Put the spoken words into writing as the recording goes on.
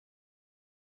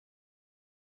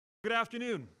Good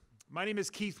afternoon. My name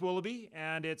is Keith Willoughby,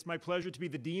 and it's my pleasure to be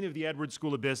the Dean of the Edwards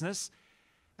School of Business.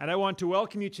 And I want to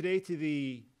welcome you today to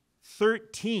the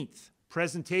 13th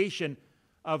presentation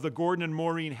of the Gordon and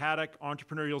Maureen Haddock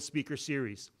Entrepreneurial Speaker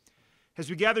Series. As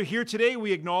we gather here today,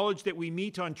 we acknowledge that we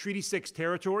meet on Treaty 6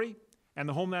 territory and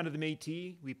the homeland of the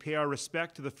Métis. We pay our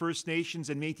respect to the First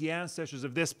Nations and Métis ancestors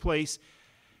of this place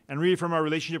and reaffirm our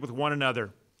relationship with one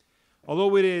another.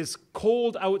 Although it is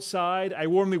cold outside, I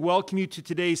warmly welcome you to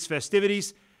today's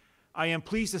festivities. I am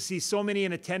pleased to see so many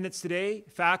in attendance today: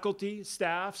 faculty,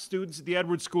 staff, students at the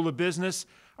Edwards School of Business,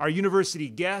 our university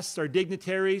guests, our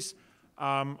dignitaries,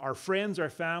 our friends,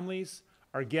 our families,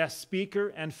 our guest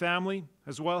speaker and family,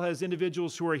 as well as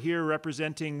individuals who are here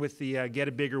representing with the Get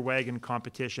a Bigger Wagon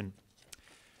competition.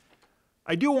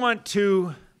 I do want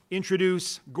to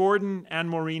introduce Gordon and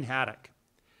Maureen Haddock.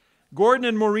 Gordon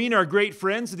and Maureen are great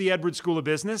friends of the Edwards School of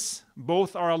Business.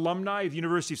 Both are alumni of the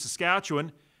University of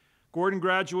Saskatchewan. Gordon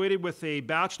graduated with a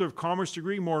Bachelor of Commerce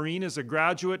degree. Maureen is a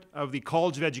graduate of the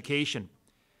College of Education.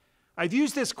 I've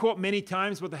used this quote many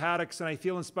times with the Haddocks, and I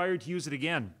feel inspired to use it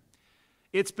again.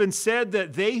 It's been said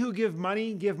that they who give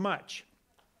money give much.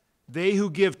 They who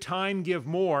give time give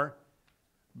more,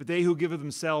 but they who give of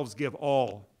themselves give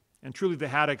all. And truly the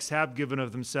Haddocks have given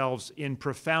of themselves in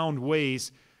profound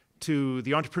ways to the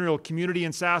entrepreneurial community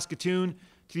in Saskatoon,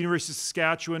 to the University of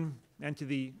Saskatchewan, and to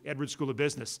the Edwards School of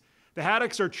Business. The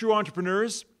Haddocks are true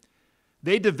entrepreneurs.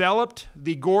 They developed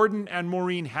the Gordon and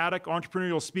Maureen Haddock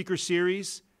Entrepreneurial Speaker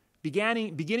Series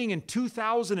beginning in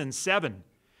 2007.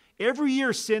 Every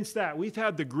year since that, we've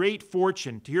had the great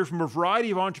fortune to hear from a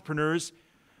variety of entrepreneurs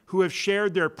who have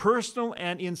shared their personal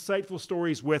and insightful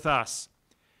stories with us.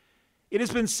 It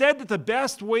has been said that the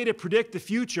best way to predict the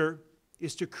future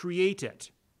is to create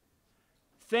it.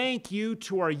 Thank you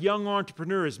to our young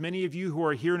entrepreneurs, many of you who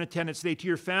are here in attendance today, to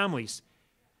your families.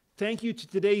 Thank you to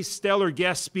today's stellar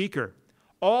guest speaker.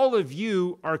 All of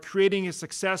you are creating a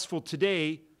successful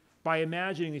today by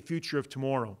imagining the future of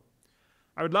tomorrow.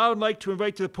 I would now like to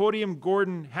invite to the podium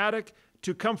Gordon Haddock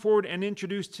to come forward and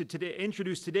introduce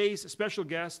today's special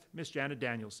guest, Miss Jana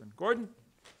Danielson. Gordon?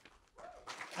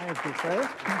 Thank you, sir.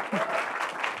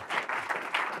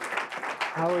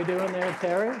 How are we doing there,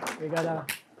 Terry? We got a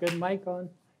good mic on.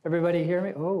 Everybody hear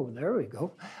me? Oh, there we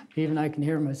go. Even I can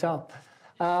hear myself.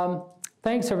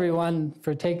 Thanks, everyone,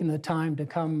 for taking the time to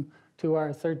come to our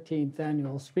 13th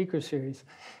annual speaker series.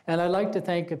 And I'd like to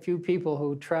thank a few people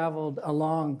who traveled a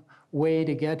long way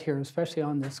to get here, especially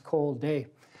on this cold day.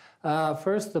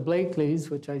 First, the Blakeleys,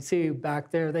 which I see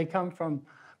back there. They come from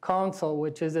Council,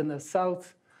 which is in the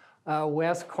south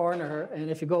west corner. And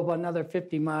if you go about another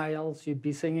 50 miles, you'd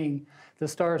be singing the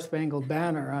Star-Spangled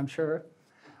Banner, I'm sure.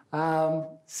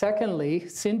 Secondly,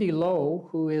 Cindy Lowe,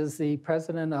 who is the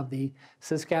president of the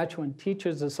Saskatchewan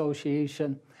Teachers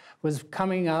Association, was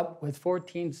coming up with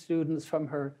 14 students from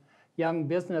her Young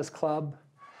Business Club,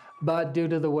 but due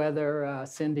to the weather,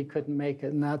 Cindy couldn't make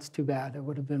it, and that's too bad. It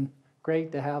would have been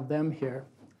great to have them here.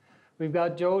 We've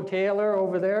got Joe Taylor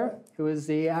over there, who is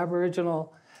the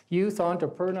Aboriginal Youth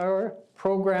Entrepreneur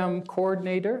Program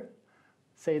Coordinator.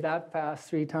 Say that fast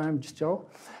 3 times, Joe.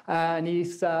 And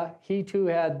he too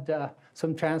had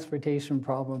some transportation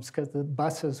problems because the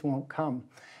buses won't come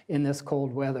in this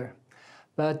cold weather.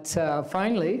 But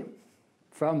finally,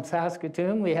 from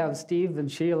Saskatoon, we have Steve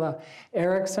and Sheila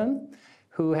Erickson,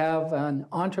 who have an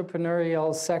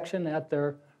entrepreneurial section at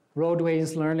their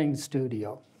Roadways Learning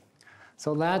Studio.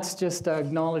 So that's just an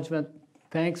acknowledgement.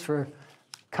 Thanks for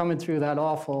coming through that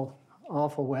awful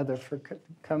weather, for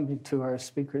coming to our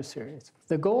speaker series.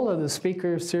 The goal of the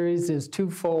speaker series is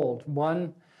twofold.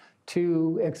 One,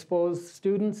 to expose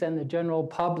students and the general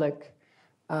public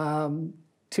to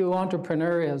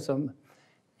entrepreneurism,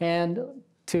 and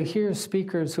to hear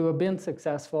speakers who have been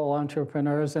successful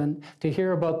entrepreneurs and to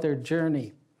hear about their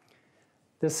journey.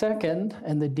 The second,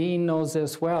 and the dean knows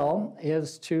this well,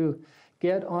 is to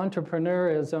get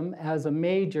entrepreneurism as a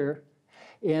major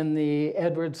in the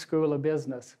Edwards School of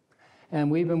Business. And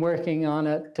we've been working on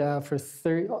it for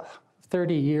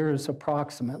 30 years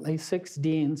approximately, 6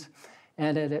 deans,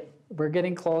 and we're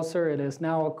getting closer. It is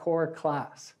now a core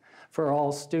class for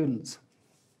all students.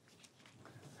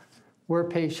 We're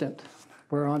patient.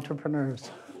 We're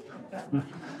entrepreneurs.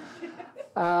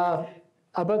 About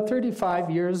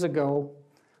 35 years ago,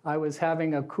 I was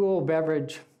having a cool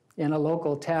beverage in a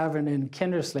local tavern in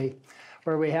Kindersley,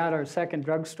 where we had our second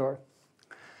drugstore.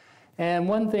 And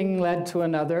one thing led to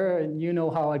another, and you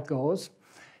know how it goes.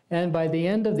 And by the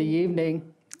end of the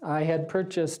evening, I had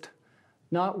purchased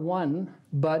not 1,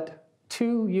 but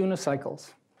 2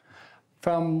 unicycles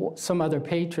from some other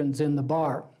patrons in the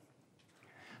bar.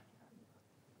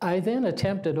 I then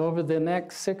attempted over the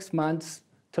next 6 months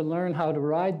to learn how to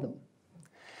ride them.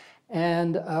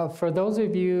 And for those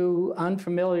of you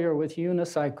unfamiliar with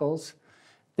unicycles,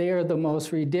 they are the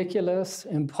most ridiculous,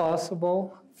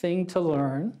 impossible thing to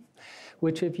learn,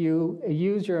 which if you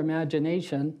use your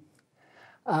imagination,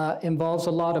 involves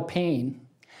a lot of pain.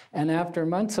 And after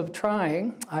months of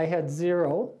trying, I had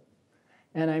zero,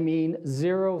 and I mean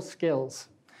 0 skills.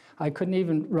 I couldn't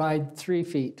even ride 3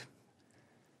 feet.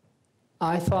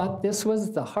 I thought this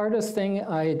was the hardest thing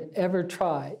I'd ever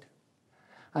tried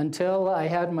until I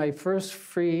had my first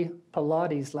free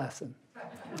Pilates lesson.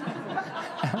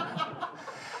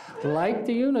 Like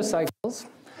the unicycles,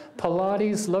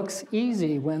 Pilates looks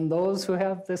easy when those who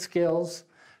have the skills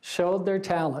showed their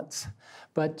talents.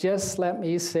 But just let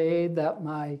me say that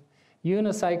my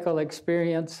unicycle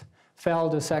experience fell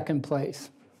to 2nd place.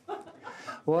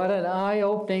 What an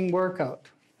eye-opening workout.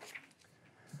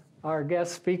 Our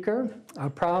guest speaker, a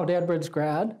proud Edwards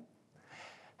grad,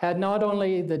 had not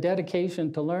only the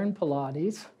dedication to learn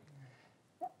Pilates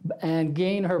and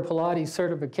gain her Pilates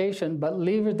certification, but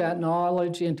levered that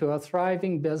knowledge into a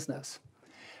thriving business.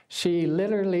 She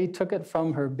literally took it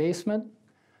from her basement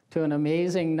to an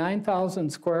amazing 9,000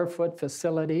 square foot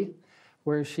facility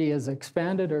where she has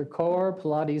expanded her core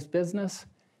Pilates business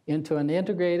into an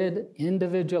integrated,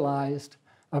 individualized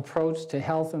approach to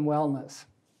health and wellness.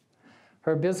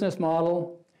 Her business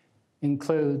model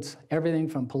includes everything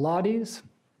from Pilates,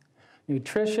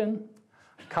 nutrition,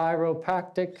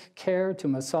 chiropractic care to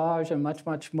massage, and much,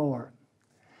 much more.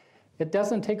 It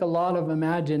doesn't take a lot of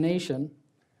imagination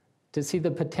to see the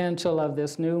potential of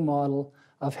this new model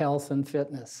of health and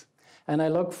fitness. And I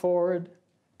look forward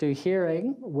to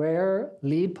hearing where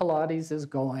Lead Pilates is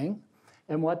going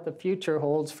and what the future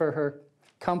holds for her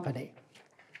company.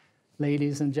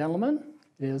 Ladies and gentlemen,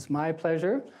 it is my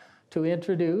pleasure to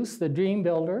introduce the dream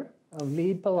builder of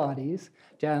Lead Pilates,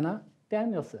 Jana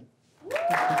Danielson.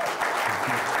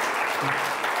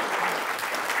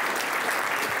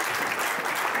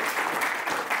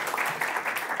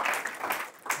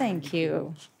 Thank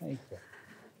you. Thank you.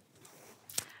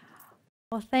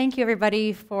 Well, thank you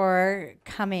everybody for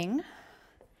coming.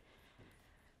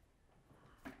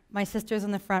 My sister's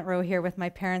in the front row here with my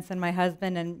parents and my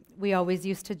husband, and we always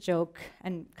used to joke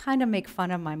and kind of make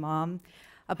fun of my mom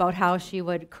about how she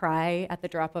would cry at the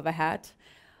drop of a hat.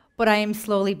 But I am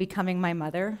slowly becoming my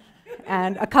mother.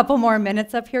 And a couple more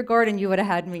minutes up here, Gordon, you would have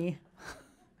had me.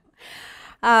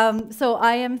 So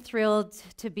I am thrilled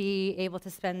to be able to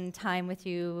spend time with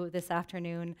you this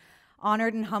afternoon.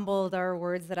 Honored and humbled are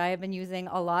words that I have been using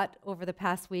a lot over the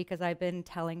past week as I've been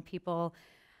telling people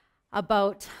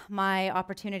about my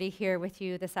opportunity here with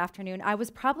you this afternoon. I was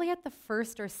probably at the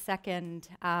first or second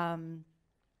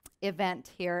event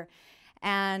here,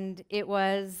 and it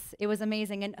was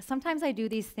amazing. And sometimes I do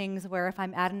these things where if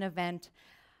I'm at an event,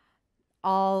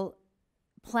 I'll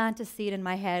plant a seed in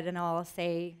my head and I'll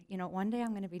say, you know, one day I'm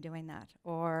going to be doing that.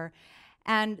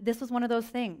 And this was one of those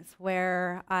things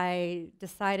where I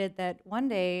decided that one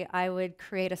day I would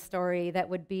create a story that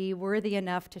would be worthy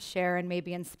enough to share and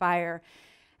maybe inspire.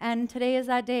 And today is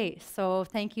that day. So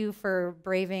thank you for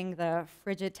braving the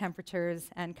frigid temperatures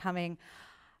and coming.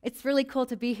 It's really cool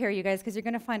to be here, you guys, because you're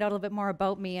going to find out a little bit more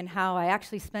about me and how I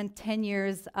actually spent 10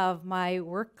 years of my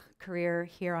work career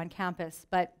here on campus.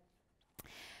 But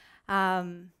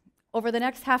over the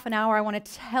next half an hour, I want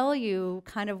to tell you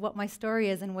kind of what my story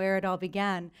is and where it all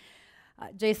began.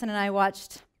 Jason and I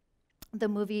watched the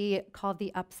movie called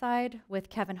The Upside with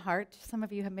Kevin Hart. Some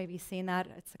of you have maybe seen that.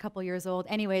 It's a couple years old.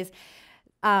 Anyways,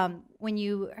 when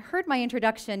you heard my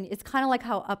introduction, it's kind of like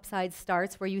how Upside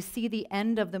starts, where you see the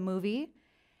end of the movie,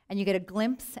 and you get a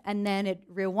glimpse, and then it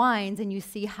rewinds, and you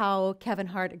see how Kevin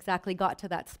Hart exactly got to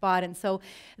that spot. And so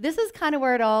this is kind of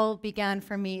where it all began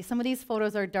for me. Some of these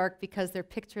photos are dark because they're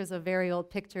pictures of very old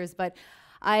pictures, but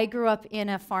I grew up in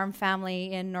a farm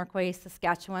family in Norquay,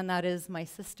 Saskatchewan. That is my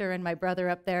sister and my brother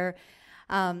up there.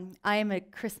 I am a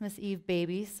Christmas Eve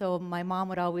baby, so my mom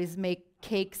would always make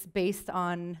cakes based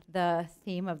on the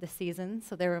theme of the season.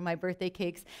 So they were my birthday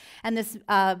cakes. And this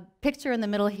picture in the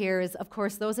middle here is, of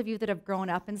course, those of you that have grown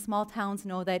up in small towns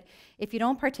know that if you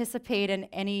don't participate in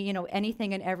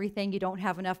anything and everything, you don't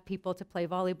have enough people to play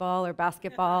volleyball or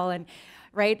basketball, and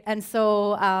right. And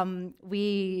so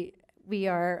we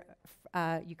are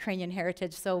Ukrainian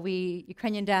heritage, so we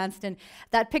Ukrainian danced, and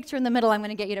that picture in the middle, I'm going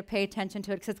to get you to pay attention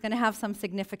to it because it's going to have some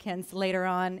significance later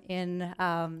on in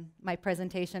my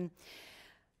presentation.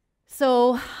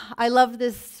 So I love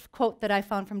this quote that I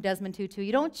found from Desmond Tutu: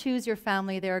 "You don't choose your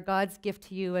family; they are God's gift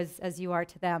to you as you are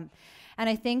to them." And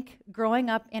I think growing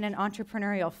up in an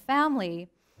entrepreneurial family,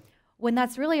 when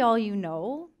that's really all you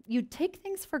know, you take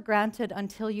things for granted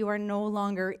until you are no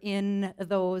longer in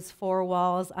those four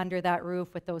walls under that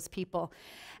roof with those people.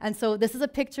 And so this is a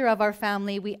picture of our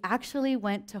family. We actually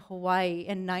went to Hawaii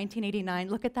in 1989.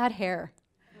 Look at that hair.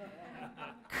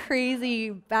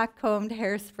 Crazy backcombed,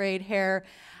 hair-sprayed hair.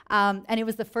 And it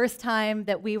was the first time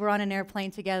that we were on an airplane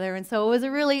together. And so it was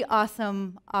a really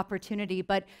awesome opportunity.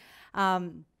 But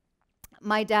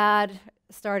my dad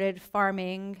started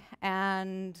farming,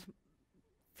 and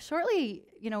shortly,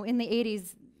 in the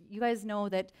 80s, you guys know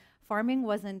that farming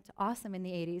wasn't awesome in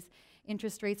the 80s.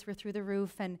 Interest rates were through the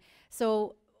roof. And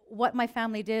so what my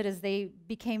family did is they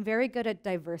became very good at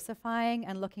diversifying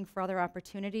and looking for other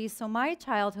opportunities. So my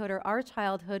childhood, or our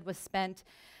childhood, was spent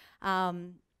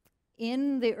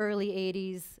in the early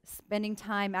 80s, spending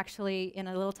time actually in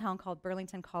a little town called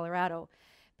Burlington, Colorado,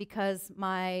 because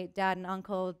my dad and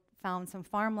uncle found some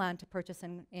farmland to purchase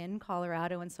in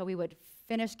Colorado. And so we would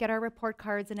get our report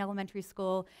cards in elementary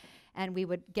school, and we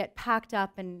would get packed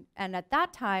up. And at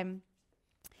that time,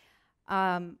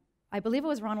 I believe it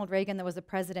was Ronald Reagan that was the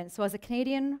president. So as a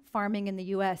Canadian farming in the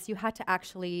US, you had to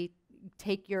actually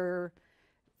take your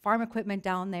farm equipment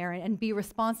down there and be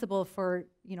responsible for,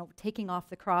 taking off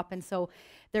the crop. And so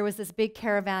there was this big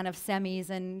caravan of semis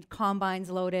and combines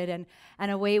loaded,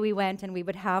 and away we went, and we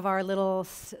would have our little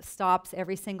stops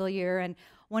every single year. And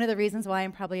one of the reasons why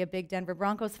I'm probably a big Denver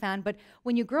Broncos fan, but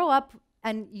when you grow up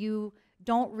and you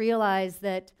don't realize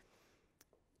that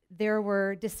there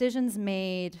were decisions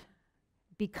made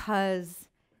because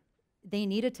they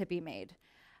needed to be made.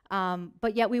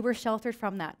 But yet we were sheltered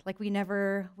from that. Like we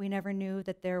never knew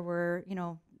that there were,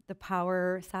 the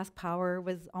power, Sask Power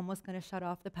was almost going to shut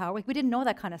off the power. Like we didn't know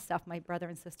that kind of stuff, my brother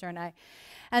and sister and I.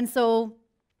 And so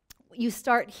you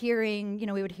start hearing,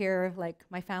 we would hear like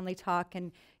my family talk,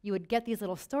 and you would get these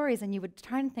little stories, and you would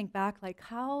try and think back, like,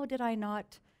 how did I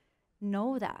not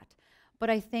know that? But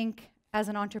I think as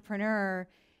an entrepreneur,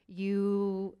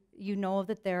 you know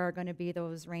that there are going to be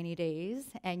those rainy days,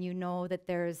 and you know that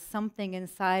there's something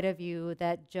inside of you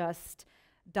that just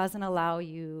doesn't allow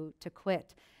you to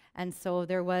quit. And so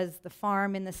there was the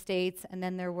farm in the States, and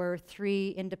then there were 3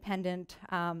 independent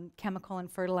chemical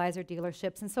and fertilizer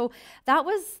dealerships. And so that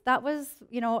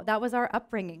was our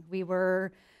upbringing. We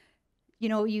were,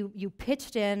 you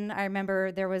pitched in. I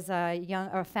remember there was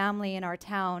a family in our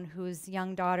town whose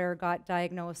young daughter got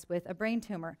diagnosed with a brain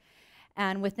tumor.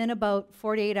 And within about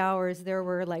 48 hours, there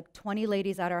were like 20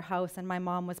 ladies at our house, and my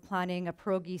mom was planning a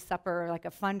pierogi supper, like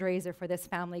a fundraiser for this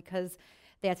family, because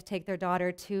they had to take their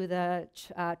daughter to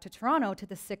to Toronto to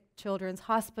the sick children's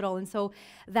hospital. And so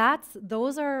that's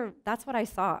what I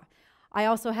saw. I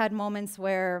also had moments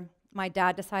where my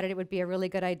dad decided it would be a really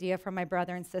good idea for my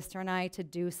brother and sister and I to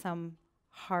do some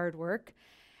hard work.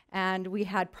 And we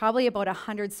had probably about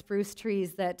 100 spruce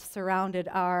trees that surrounded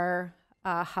our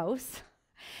house.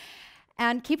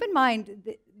 And keep in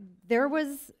mind, there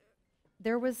was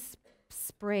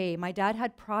spray. My dad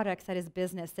had products at his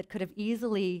business that could have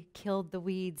easily killed the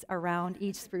weeds around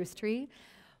each spruce tree.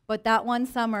 But that one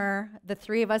summer, the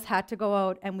 3 of us had to go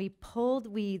out, and we pulled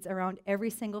weeds around every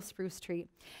single spruce tree.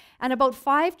 And about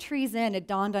 5 trees in, it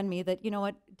dawned on me that,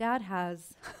 Dad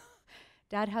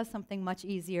has something much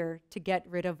easier to get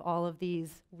rid of all of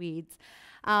these weeds.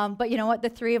 But you know what? The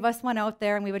 3 of us went out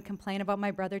there, and we would complain about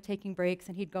my brother taking breaks,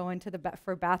 and he'd go into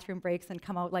for bathroom breaks and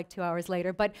come out like 2 hours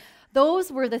later. But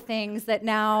those were the things that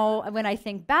now, when I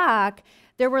think back,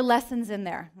 there were lessons in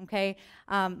there, okay?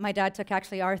 My dad took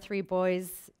actually our 3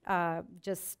 boys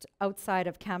just outside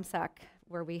of Kamsack,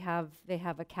 where they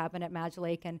have a cabin at Madge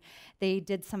Lake, and they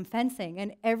did some fencing.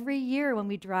 And every year when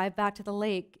we drive back to the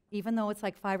lake, even though it's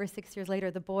like 5 or 6 years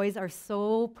later, the boys are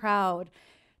so proud.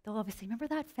 They'll obviously remember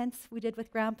that fence we did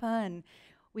with Grandpa, and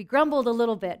we grumbled a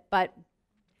little bit, but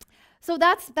so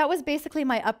that was basically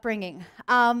my upbringing.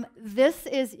 This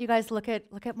is, you guys look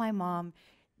at my mom.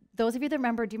 Those of you that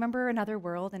remember, do you remember Another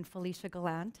World and Felicia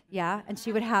Gallant? Yeah, and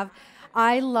she would have,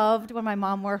 I loved when my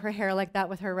mom wore her hair like that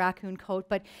with her raccoon coat,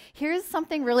 but here's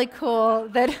something really cool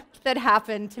that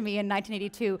happened to me in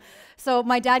 1982. So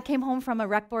my dad came home from a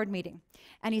rec board meeting,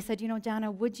 and he said,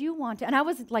 Jana, would you want to, and I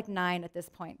was like 9 at this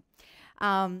point,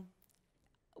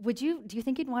 do you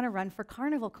think you'd want to run for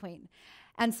Carnival Queen?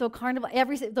 And so Carnival,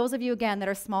 those of you, again, that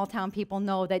are small town people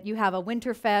know that you have a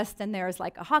Winterfest, and there's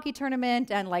like a hockey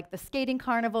tournament, and like the skating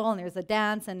carnival, and there's a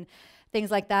dance and things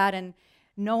like that. And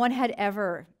no one had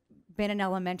ever been in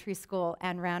elementary school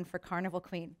and ran for Carnival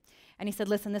Queen. And he said,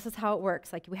 listen, this is how it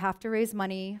works. Like, we have to raise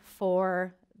money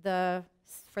for the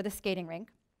skating rink,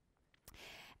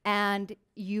 and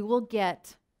you will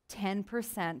get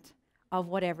 10% of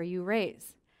whatever you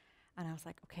raise. And I was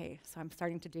like, okay, so I'm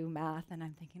starting to do math, and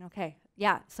I'm thinking, okay,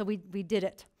 yeah, so we did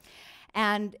it.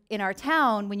 And in our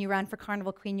town, when you ran for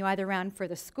Carnival Queen, you either ran for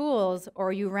the schools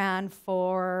or you ran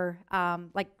for,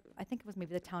 like, I think it was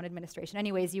maybe the town administration.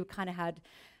 Anyways, you kind of had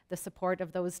the support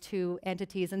of those two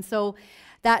entities. And so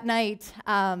that night,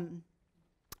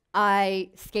 I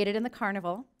skated in the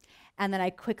carnival, and then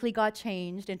I quickly got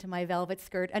changed into my velvet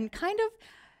skirt, and kind of,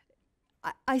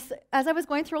 as I was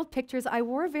going through old pictures, I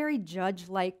wore very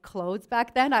judge-like clothes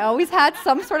back then. I always had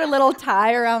some sort of little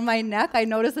tie around my neck. I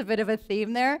noticed a bit of a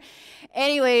theme there.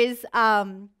 Anyways,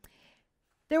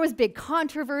 there was big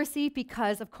controversy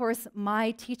because, of course, my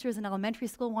teachers in elementary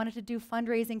school wanted to do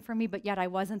fundraising for me, but yet I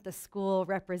wasn't the school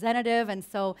representative. And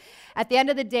so at the end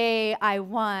of the day, I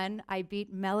won. I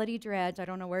beat Melody Dredge. I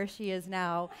don't know where she is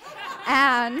now.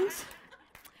 And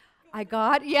I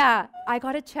got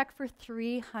a check for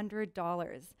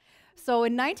 $300. So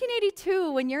in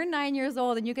 1982, when you're 9 years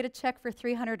old and you get a check for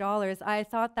 $300, I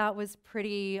thought that was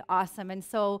pretty awesome. And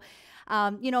so,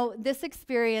 you know, this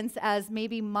experience, as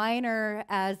maybe minor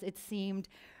as it seemed,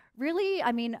 really,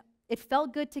 I mean, it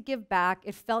felt good to give back.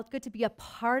 It felt good to be a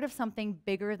part of something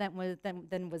bigger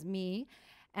than was me.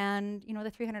 And, you know,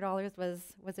 the $300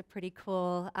 was a pretty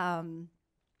cool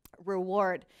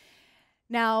reward.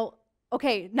 Now,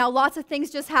 okay, now lots of things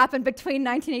just happened between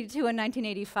 1982 and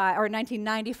 1985, or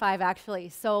 1995 actually.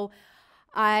 So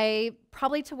I,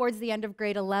 probably towards the end of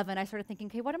grade 11, I started thinking,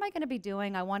 okay, what am I gonna be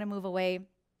doing? I wanna move away.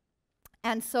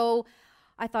 And so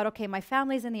I thought, okay, my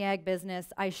family's in the ag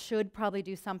business. I should probably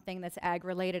do something that's ag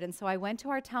related. And so I went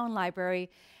to our town library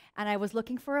and I was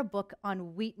looking for a book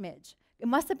on wheat midge. It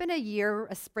must have been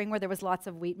a spring where there was lots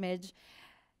of wheat midge.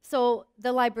 So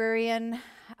the librarian,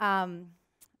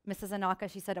 Mrs. Anaka,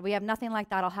 she said, we have nothing like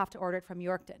that. I'll have to order it from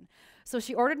Yorkton. So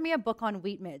she ordered me a book on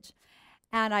wheat midge.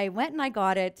 And I went and I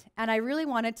got it, and I really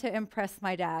wanted to impress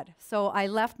my dad. So I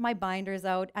left my binders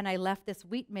out, and I left this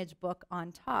wheat midge book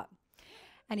on top.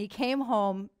 And he came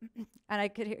home, and I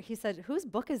could hear, he said, whose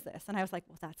book is this? And I was like,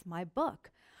 well, that's my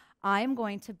book. I'm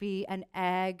going to be an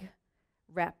ag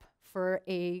rep for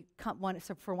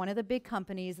one of the big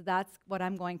companies. That's what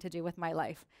I'm going to do with my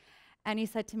life. And he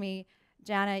said to me,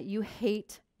 Jana, you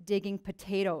hate digging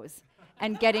potatoes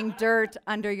and getting dirt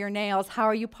under your nails. How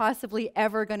are you possibly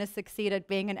ever going to succeed at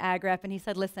being an ag rep? And he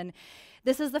said, listen,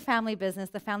 this is the family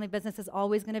business. The family business is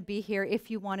always going to be here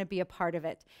if you want to be a part of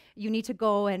it. You need to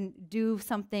go and do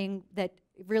something that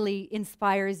really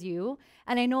inspires you.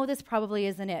 And I know this probably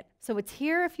isn't it. So it's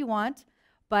here if you want,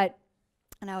 but,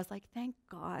 and I was like, thank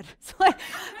God. So,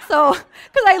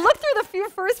 because I looked through the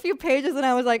first few pages and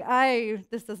I was like,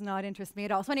 this does not interest me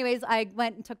at all. So anyways, I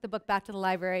went and took the book back to the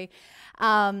library.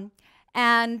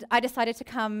 And I decided to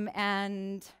come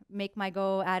and make my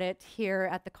go at it here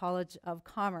at the College of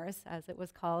Commerce, as it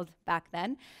was called back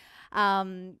then.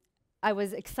 I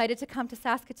was excited to come to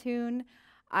Saskatoon.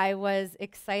 I was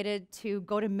excited to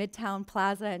go to Midtown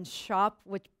Plaza and shop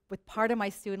with part of my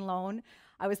student loan.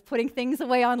 I was putting things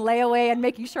away on layaway and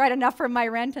making sure I had enough for my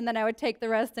rent, and then I would take the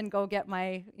rest and go get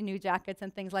my new jackets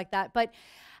and things like that. But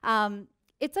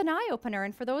it's an eye-opener,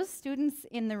 and for those students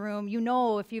in the room, you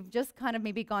know, if you've just kind of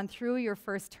maybe gone through your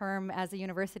first term as a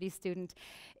university student,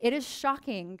 it is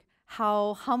shocking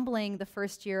how humbling the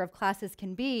first year of classes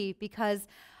can be, because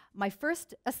my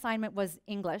first assignment was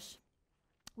English.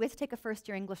 We had to take a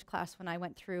first-year English class when I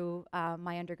went through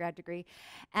my undergrad degree,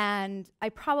 and I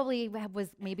probably was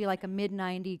maybe like a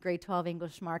mid-90 grade 12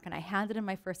 English mark, and I handed in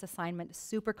my first assignment,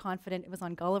 super confident. It was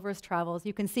on Gulliver's Travels.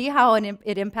 You can see how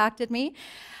it impacted me,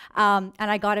 and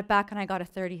I got it back, and I got a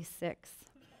 36.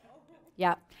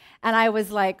 Yeah, and I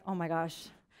was like, oh my gosh,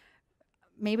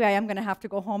 maybe I am going to have to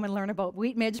go home and learn about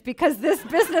wheat midge, because this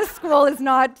business school is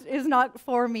not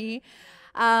for me.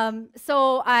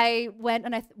 So I went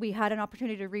and we had an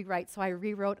opportunity to rewrite, so I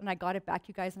rewrote and I got it back,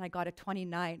 you guys, and I got a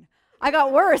 29. I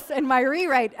got worse in my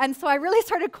rewrite, and so I really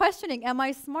started questioning, am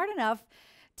I smart enough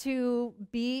to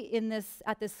be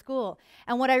at this school?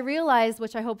 And what I realized,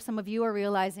 which I hope some of you are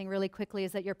realizing really quickly,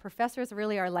 is that your professors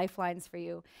really are lifelines for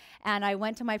you. And I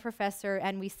went to my professor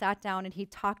and we sat down and he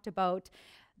talked about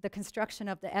the construction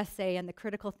of the essay and the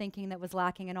critical thinking that was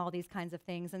lacking and all these kinds of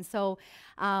things. And so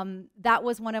that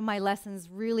was one of my lessons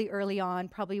really early on,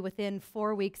 probably within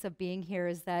 4 weeks of being here,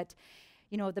 is that,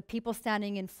 you know, the people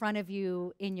standing in front of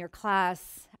you in your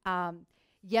class,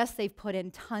 yes, they've put in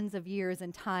tons of years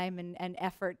and time and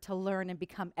effort to learn and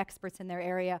become experts in their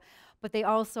area, but they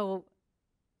also,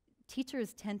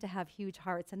 teachers tend to have huge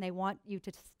hearts and they want you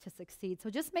to succeed. So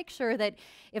just make sure that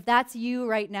if that's you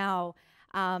right now,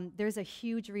 there's a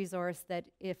huge resource that,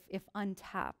 if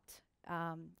untapped,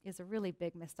 is a really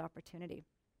big missed opportunity.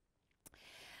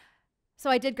 So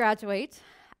I did graduate,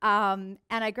 and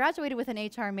I graduated with an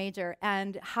HR major.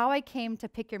 And how I came to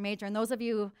pick your major, and those of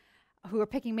you who are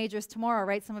picking majors tomorrow,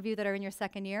 right? Some of you that are in your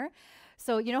second year.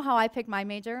 So you know how I picked my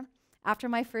major? After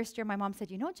my first year, my mom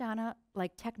said, you know, Jana,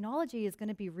 like technology is going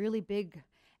to be really big.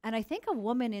 And I think a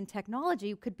woman in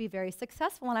technology could be very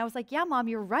successful. And I was like, yeah, Mom,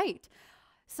 you're right.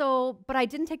 So, but I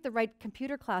didn't take the right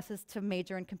computer classes to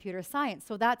major in computer science.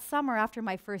 So that summer after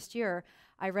my first year,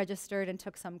 I registered and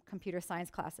took some computer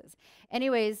science classes.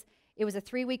 Anyways, it was a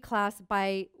 3-week class.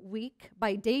 By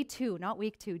day 2, not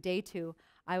week 2, day 2,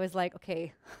 I was like,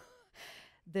 okay,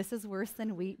 this is worse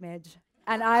than wheat midge.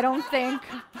 And I don't think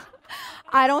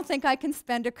I can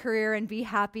spend a career and be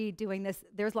happy doing this.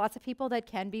 There's lots of people that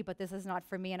can be, but this is not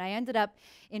for me. And I ended up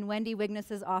in Wendy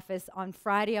Wigness's office on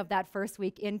Friday of that first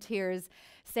week in tears,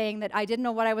 saying that I didn't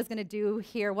know what I was going to do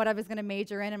here, what I was going to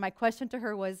major in. And my question to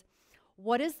her was,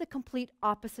 what is the complete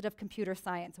opposite of computer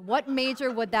science? What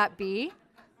major would that be?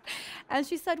 And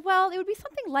she said, well, it would be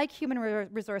something like human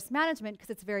resource management because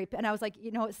it's very, and I was like,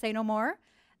 you know, say no more.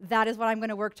 That is what I'm going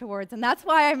to work towards. And that's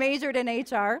why I majored in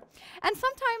HR. And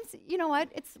sometimes, you know what,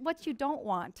 it's what you don't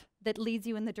want that leads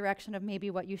you in the direction of maybe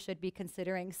what you should be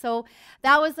considering. So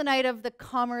that was the night of the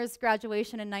Commerce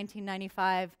graduation in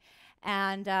 1995.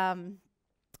 And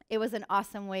it was an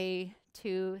awesome way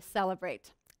to celebrate.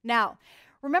 Now,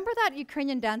 remember that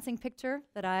Ukrainian dancing picture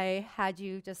that I had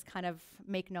you just kind of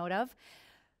make note of?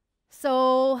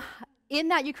 So in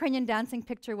that Ukrainian dancing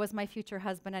picture was my future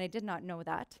husband, and I did not know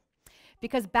that.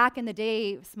 Because back in the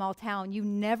day, small town, you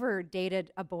never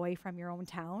dated a boy from your own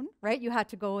town, right? You had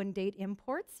to go and date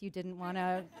imports. You didn't want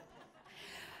to.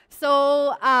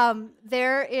 So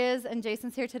there is, and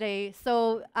Jason's here today.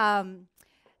 So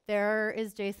there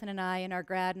is Jason and I in our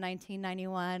grad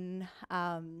 1991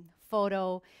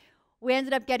 photo. We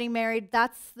ended up getting married.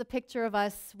 That's the picture of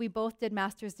us. We both did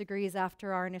master's degrees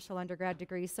after our initial undergrad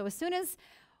degrees. So as soon as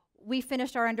we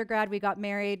finished our undergrad, we got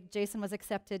married. Jason was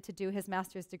accepted to do his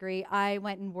master's degree. I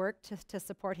went and worked to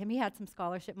support him. He had some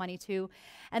scholarship money too.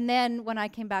 And then when I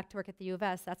came back to work at the U of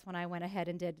S, that's when I went ahead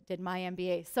and did my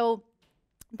MBA. So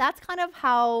that's kind of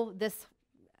how this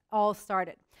all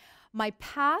started. My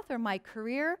path or my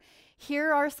career,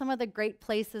 here are some of the great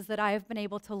places that I have been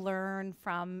able to learn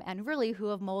from and really who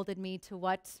have molded me to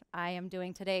what I am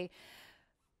doing today.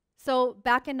 So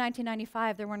back in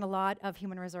 1995, there weren't a lot of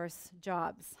human resource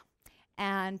jobs.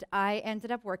 And I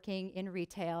ended up working in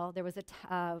retail. There was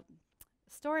a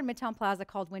store in Midtown Plaza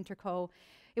called Winterco.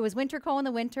 It was Winterco in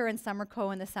the winter and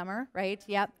Summerco in the summer, right?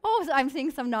 Yep. Oh, so I'm seeing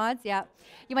some nods, yeah.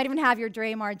 You might even have your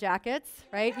Draymar jackets,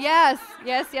 right? Yes,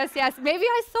 yes, yes, yes. Maybe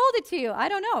I sold it to you, I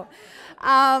don't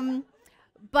know.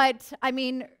 But I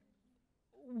mean,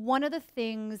 one of the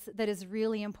things that is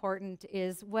really important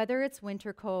is whether it's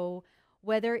Winterco,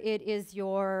 whether it is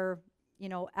your, you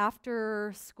know,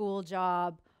 after school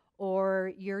job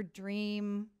or your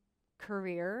dream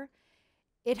career,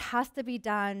 it has to be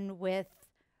done with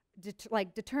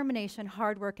determination,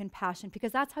 hard work, and passion,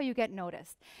 because that's how you get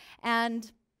noticed.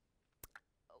 And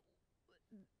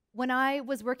when I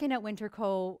was working at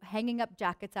Winterco, hanging up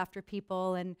jackets after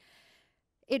people, and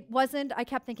it wasn't, I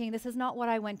kept thinking, this is not what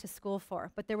I went to school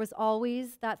for. But there was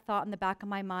always that thought in the back of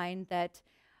my mind that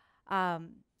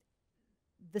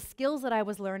the skills that I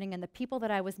was learning and the people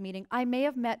that I was meeting, I may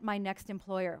have met my next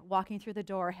employer walking through the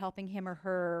door, helping him or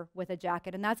her with a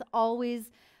jacket. And that's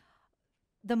always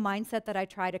the mindset that I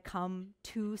try to come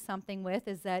to something with,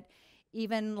 is that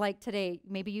even like today,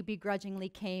 maybe you begrudgingly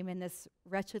came in this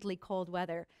wretchedly cold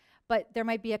weather, but there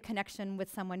might be a connection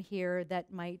with someone here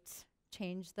that might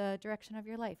change the direction of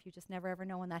your life. You just never ever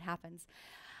know when that happens.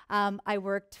 I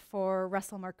worked for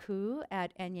Russell Marcoux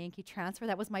at Yankee Transfer.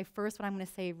 That was my first, what I'm going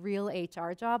to say, real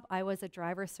HR job. I was a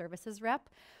driver services rep.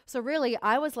 So really,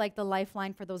 I was like the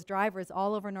lifeline for those drivers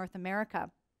all over North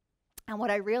America. And what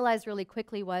I realized really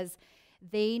quickly was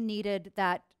they needed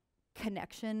that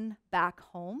connection back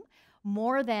home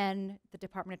more than the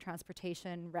Department of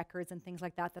Transportation records and things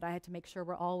like that that I had to make sure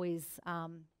were always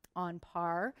on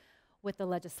par with the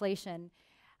legislation.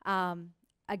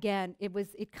 Again,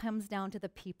 it comes down to the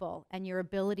people and your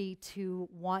ability to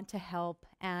want to help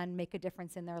and make a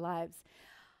difference in their lives.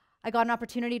 I got an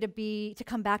opportunity to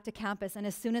come back to campus, and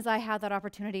as soon as I had that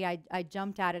opportunity, I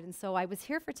jumped at it. And so I was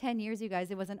here for 10 years, you guys.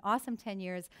 It was an awesome 10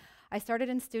 years. I started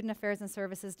in student affairs and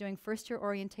services, doing first-year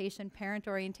orientation, parent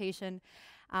orientation,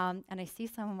 and I see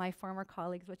some of my former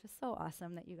colleagues, which is so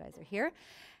awesome that you guys are here.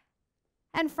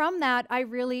 And from that, I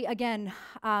really, again,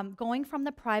 going from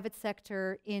the private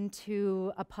sector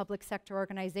into a public sector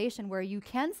organization where you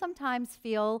can sometimes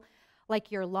feel like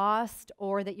you're lost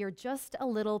or that you're just a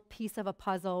little piece of a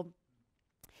puzzle,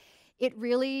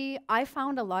 I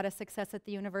found a lot of success at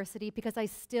the university because I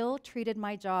still treated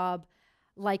my job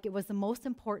like it was the most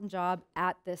important job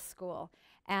at this school.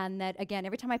 And that, again,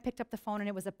 every time I picked up the phone and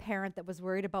it was a parent that was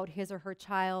worried about his or her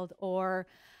child, or,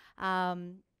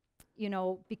 you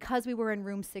know, because we were in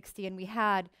room 60 and we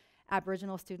had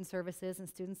Aboriginal student services and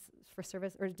students for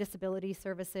service or disability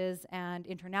services and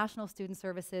international student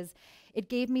services, it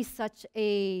gave me such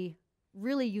a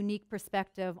really unique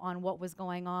perspective on what was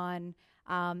going on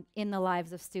in the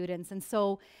lives of students. And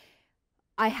so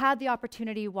I had the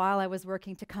opportunity while I was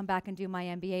working to come back and do my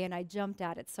MBA, and I jumped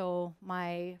at it. So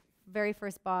my very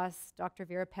first boss, Dr.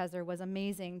 Vera Pezer, was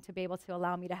amazing to be able to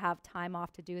allow me to have time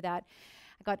off to do that.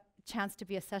 I got a chance to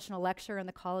be a sessional lecturer in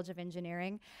the College of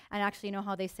Engineering, and actually, you know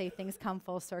how they say things come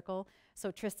full circle.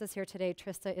 So Trista's here today.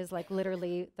 Trista is like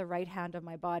literally the right hand of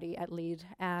my body at LEAD,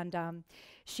 and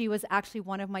she was actually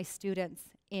one of my students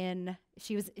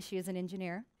she is an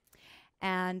engineer,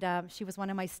 and she was one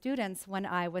of my students when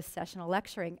I was sessional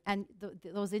lecturing. And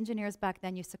those engineers back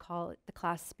then used to call the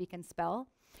class Speak and Spell.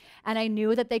 And I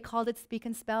knew that they called it Speak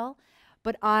and Spell,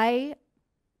 but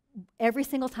every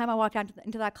single time I walked out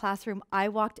into that classroom, I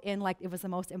walked in like it was the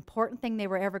most important thing they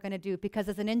were ever going to do, because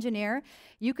as an engineer,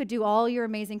 you could do all your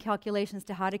amazing calculations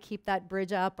to how to keep that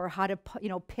bridge up or how to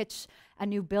pitch a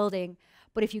new building,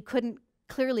 but if you couldn't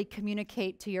clearly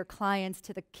communicate to your clients,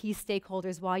 to the key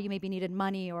stakeholders, why you maybe needed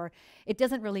money, or it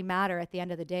doesn't really matter at the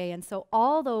end of the day. And so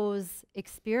all those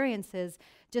experiences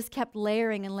just kept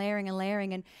layering and layering and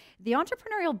layering, and the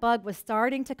entrepreneurial bug was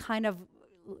starting to kind of,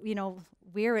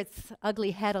 rear its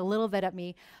ugly head a little bit at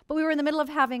me. But we were in the middle of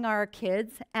having our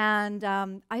kids, and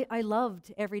I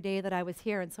loved every day that I was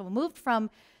here. And so we moved from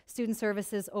student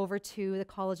services over to the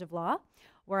College of Law,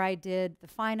 where I did the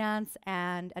finance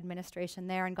and administration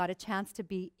there, and got a chance to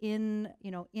be in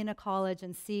a college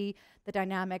and see the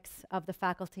dynamics of the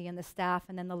faculty and the staff,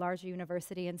 and then the larger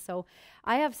university. And so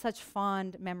I have such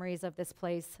fond memories of this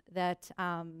place that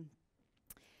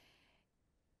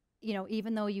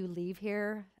even though you leave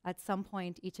here, at some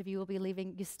point, each of you will be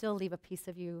leaving, you still leave a piece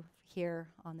of you here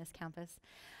on this campus.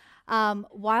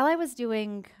 While I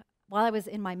was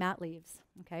in my mat leaves,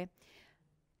 okay,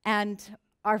 and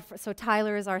so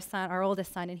Tyler is our son, our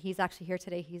oldest son, and he's actually here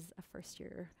today. He's a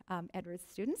first-year Edwards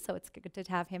student, so it's good to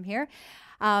have him here.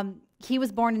 He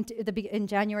was born in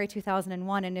January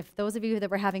 2001, and if those of you that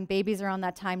were having babies around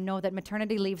that time know that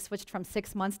maternity leave switched from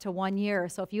 6 months to 1 year.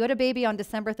 So if you had a baby on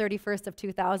December 31st of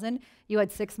 2000, you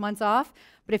had 6 months off,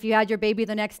 but if you had your baby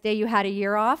the next day, you had a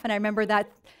year off. And I remember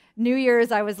that New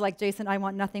Year's, I was like, Jason, I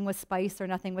want nothing with spice or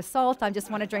nothing with salt. I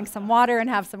just want to drink some water and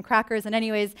have some crackers. And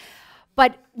anyways,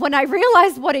 but when I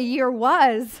realized what a year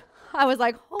was, I was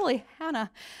like, holy Hannah,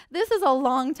 this is a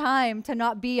long time to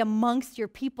not be amongst your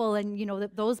people and,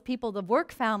 those people, the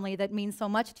work family that means so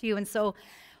much to you. And so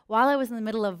while I was in the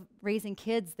middle of raising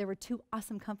kids, there were two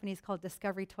awesome companies called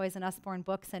Discovery Toys and Usborne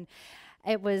Books. And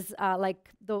it was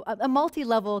like a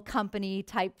multi-level company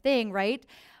type thing, right?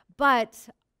 But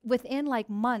within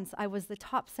months, I was the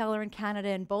top seller in Canada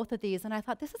in both of these, and I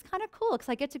thought, this is kind of cool because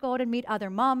I get to go out and meet other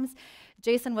moms.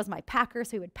 Jason was my packer, so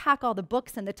he would pack all the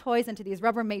books and the toys into these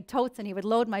Rubbermaid totes, and he would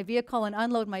load my vehicle and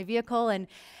unload my vehicle, and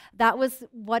that was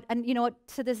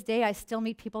to this day, I still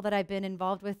meet people that I've been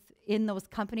involved with in those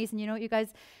companies. And you know what, you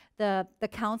guys, the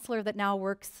counselor that now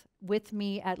works with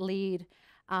me at LEAD,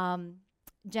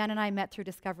 Jen and I met through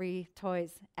Discovery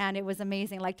Toys, and it was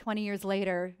amazing. 20 years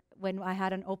later, when I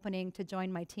had an opening to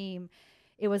join my team,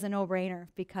 it was a no-brainer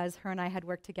because her and I had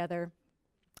worked together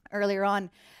earlier on.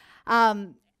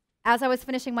 As I was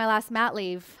finishing my last mat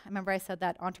leave, I remember I said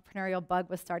that entrepreneurial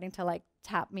bug was starting to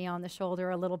tap me on the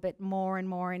shoulder a little bit more and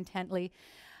more intently.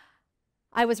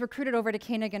 I was recruited over to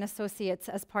Koenig & Associates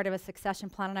as part of a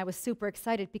succession plan, and I was super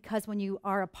excited because when you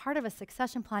are a part of a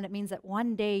succession plan, it means that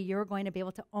one day you're going to be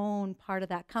able to own part of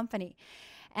that company.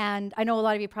 And I know a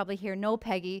lot of you probably here know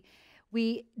Peggy.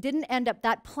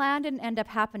 That plan didn't end up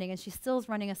happening, and she still is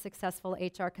running a successful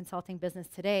HR consulting business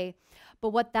today.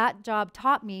 But what that job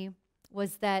taught me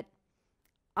was that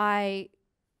I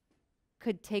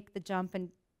could take the jump and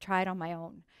try it on my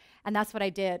own. And that's what I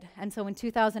did. And so in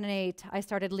 2008, I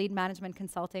started Lead Management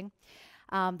Consulting,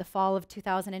 the fall of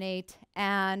 2008.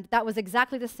 And that was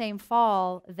exactly the same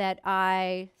fall that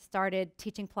I started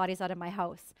teaching Pilates out of my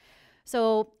house.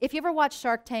 So if you ever watch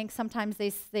Shark Tank, sometimes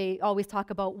they always talk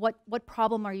about what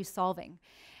problem are you solving?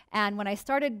 And when I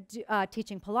started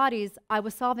teaching Pilates, I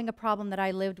was solving a problem that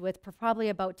I lived with for probably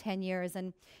about 10 years.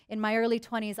 And in my early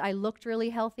 20s, I looked really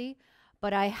healthy,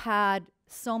 but I had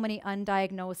so many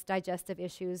undiagnosed digestive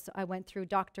issues. I went through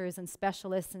doctors and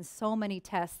specialists and so many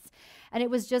tests, and it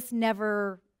was just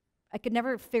never I could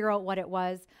never figure out what it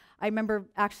was. I remember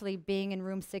actually being in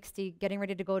room 60, getting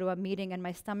ready to go to a meeting, and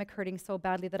my stomach hurting so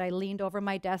badly that I leaned over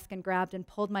my desk and grabbed and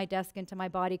pulled my desk into my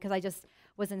body because I just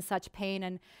was in such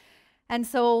pain. And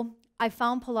so I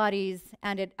found Pilates,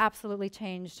 and it absolutely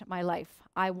changed my life.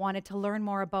 I wanted to learn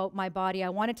more about my body. I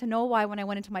wanted to know why, when I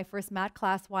went into my first mat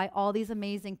class, why all these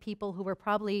amazing people who were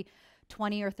probably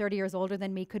 20 or 30 years older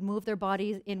than me could move their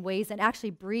bodies in ways and actually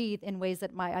breathe in ways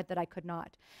that I could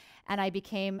not. And I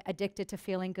became addicted to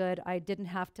feeling good. I didn't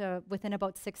have to, within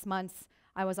about 6 months,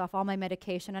 I was off all my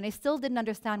medication. And I still didn't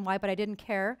understand why, but I didn't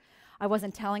care. I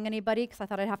wasn't telling anybody because I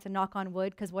thought I'd have to knock on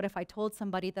wood, because what if I told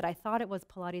somebody that I thought it was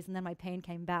Pilates and then my pain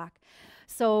came back?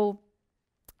 So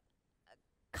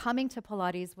coming to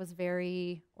Pilates was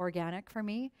very organic for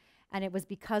me, and it was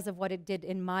because of what it did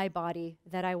in my body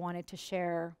that I wanted to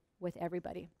share with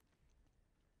everybody.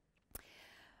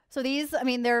 So these, I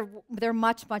mean, they're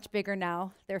much, much bigger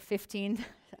now. They're 15,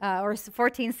 or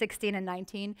 14, 16, and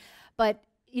 19. But,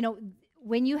 you know,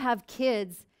 when you have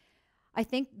kids, I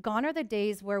think gone are the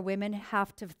days where women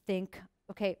have to think,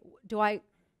 okay,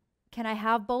 can I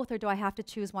have both, or do I have to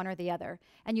choose one or the other?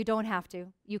 And you don't have to.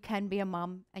 You can be a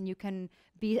mom, and you can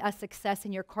be a success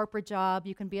in your corporate job.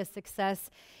 You can be a success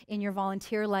in your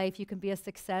volunteer life. You can be a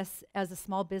success as a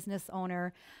small business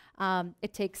owner.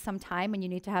 It takes some time, and you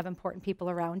need to have important people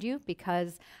around you,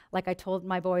 because like I told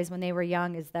my boys when they were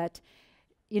young, is that,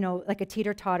 you know, like a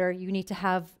teeter-totter, you need to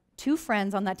have 2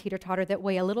 friends on that teeter-totter that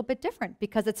weigh a little bit different,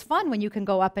 because it's fun when you can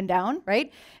go up and down,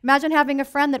 right? Imagine having a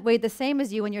friend that weighed the same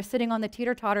as you, and you're sitting on the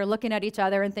teeter-totter looking at each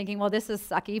other and thinking, well, this is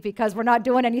sucky because we're not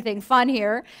doing anything fun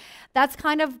here.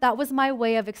 That was my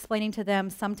way of explaining to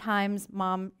them, sometimes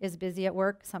mom is busy at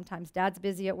work, sometimes dad's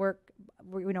busy at work.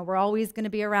 We're always going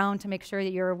to be around to make sure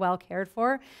that you're well cared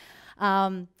for.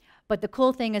 But the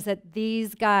cool thing is that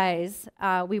these guys,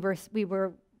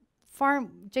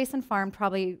 Jason farmed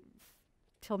probably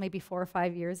till maybe 4 or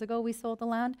 5 years ago we sold the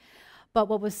land. But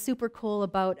what was super cool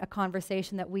about a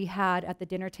conversation that we had at the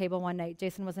dinner table one night,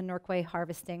 Jason was in Norquay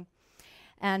harvesting.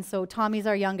 And so Tommy's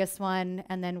our youngest one,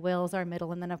 and then Will's our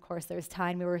middle, and then of course there's Ty,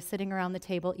 and we were sitting around the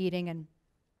table eating, and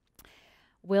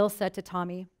Will said to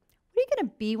Tommy, what are you going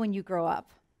to be when you grow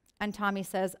up? And Tommy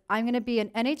says, I'm going to be an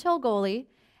NHL goalie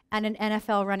and an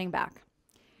NFL running back.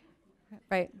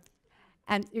 Right.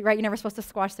 And right, you're never supposed to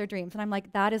squash their dreams. And I'm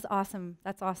like, that is awesome.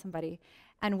 That's awesome, buddy.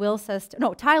 And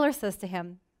Tyler says to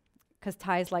him, because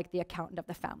Ty's like the accountant of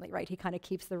the family, right? He kind of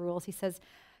keeps the rules. He says,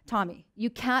 Tommy, you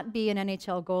can't be an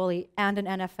NHL goalie and an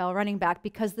NFL running back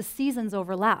because the seasons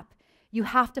overlap. You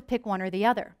have to pick one or the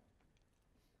other.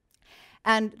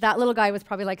 And that little guy was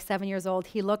probably like 7 years old.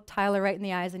 He looked Tyler right in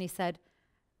the eyes and he said,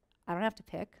 I don't have to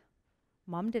pick.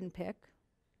 Mom didn't pick.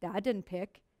 Dad didn't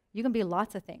pick. You can be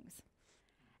lots of things.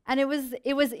 And it was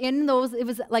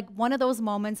like one of those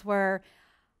moments where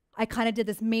I kind of did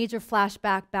this major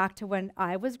flashback back to when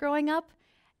I was growing up.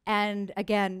 And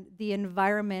again, the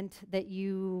environment that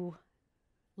you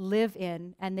live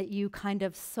in and that you kind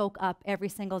of soak up every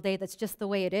single day, that's just the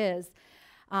way it is.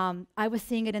 I was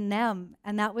seeing it in them,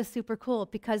 and that was super cool,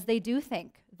 because they do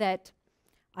think that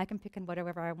I can pick in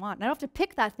whatever I want. And I don't have to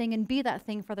pick that thing and be that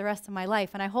thing for the rest of my life.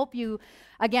 And I hope you,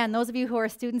 again, those of you who are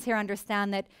students here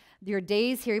understand that your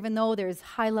days here, even though there's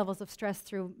high levels of stress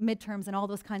through midterms and all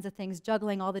those kinds of things,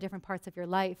 juggling all the different parts of your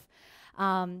life,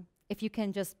 if you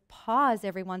can just pause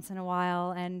every once in a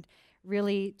while and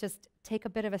really just take a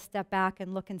bit of a step back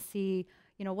and look and see,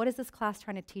 you know, what is this class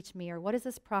trying to teach me, or what is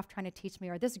this prof trying to teach me,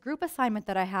 or this group assignment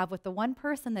that I have with the one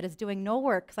person that is doing no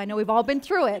work, because I know we've all been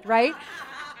through it, right?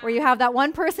 Where you have that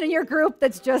one person in your group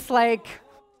that's just like,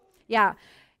 yeah,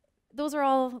 those are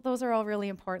all really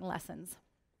important lessons.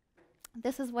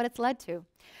 This is what it's led to.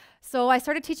 So I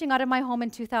started teaching out of my home in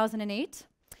 2008,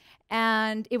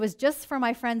 and it was just for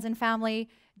my friends and family.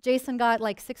 Jason got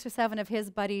like 6 or 7 of his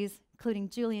buddies, including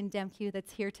Julian Demke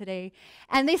that's here today.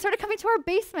 And they started coming to our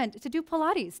basement to do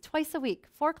Pilates twice a week,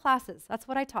 4 classes. That's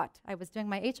what I taught. I was doing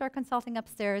my HR consulting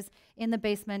upstairs in the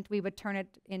basement. We would turn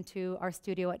it into our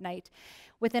studio at night.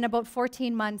 Within about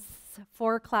 14 months,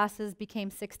 4 classes became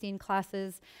 16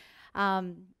 classes.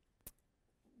 That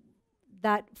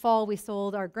fall, we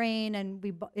sold our grain and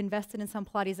we invested in some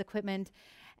Pilates equipment.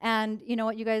 And you know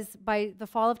what, you guys, by the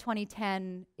fall of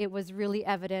 2010, it was really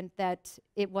evident that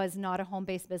it was not a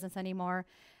home-based business anymore.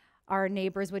 Our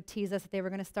neighbors would tease us that they were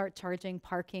going to start charging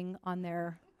parking on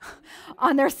their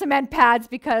on their cement pads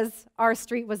because our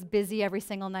street was busy every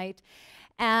single night.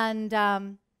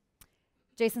 And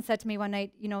Jason said to me one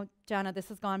night, you know, Jana, this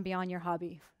has gone beyond your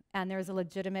hobby, and there's a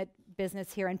legitimate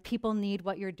business here, and people need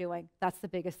what you're doing. That's the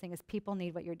biggest thing, is people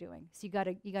need what you're doing. So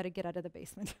you gotta get out of the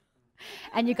basement.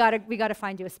 And we gotta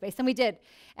find you a space. And we did.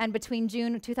 And between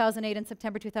June 2008 and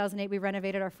September 2008, we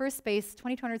renovated our first space,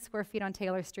 2,200 square feet on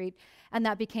Taylor Street, and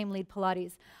that became Lead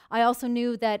Pilates. I also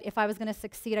knew that if I was gonna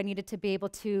succeed, I needed to be able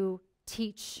to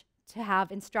teach, to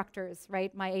have instructors,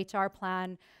 right? My HR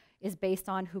plan is based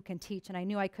on who can teach, and I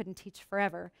knew I couldn't teach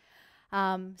forever.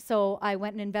 So I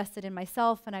went and invested in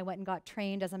myself, and I went and got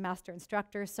trained as a master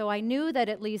instructor. So I knew that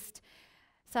at least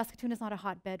Saskatoon is not a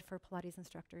hotbed for Pilates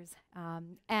instructors,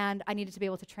 and I needed to be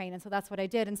able to train, and so that's what I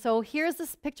did. And so here's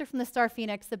this picture from the Star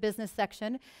Phoenix, the business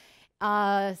section.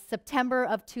 September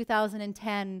of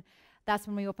 2010, that's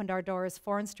when we opened our doors,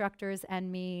 4 instructors and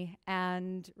me,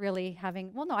 and really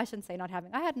having, well, no, I shouldn't say not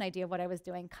having. I had an idea of what I was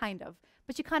doing, kind of,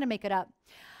 but you kind of make it up.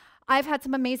 I've had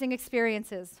some amazing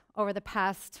experiences over the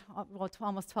past,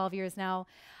 almost 12 years now.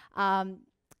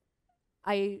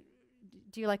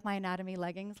 Do you like my anatomy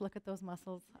leggings? Look at those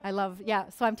muscles. I love, yeah,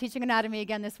 so I'm teaching anatomy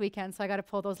again this weekend, so I got to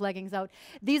pull those leggings out.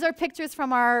 These are pictures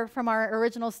from our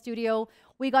original studio.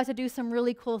 We got to do some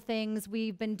really cool things.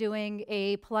 We've been doing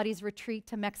a Pilates retreat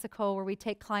to Mexico where we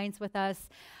take clients with us.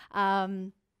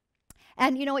 And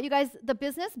you know what, you guys, the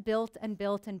business built and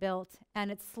built and built,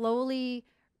 and it's slowly,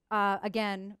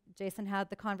 again, Jason had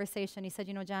the conversation. He said,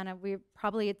 you know, Jana,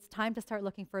 it's time to start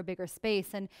looking for a bigger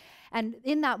space. And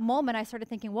in that moment, I started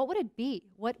thinking, what would it be?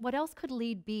 What else could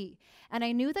Lead be? And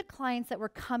I knew that clients that were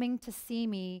coming to see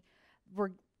me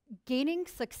were gaining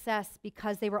success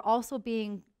because they were also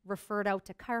being referred out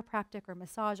to chiropractic or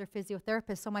massage or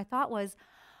physiotherapist. So my thought was,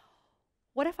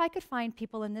 what if I could find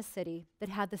people in this city that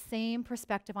had the same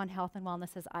perspective on health and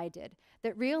wellness as I did,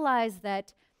 that realized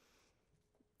that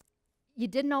you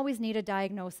didn't always need a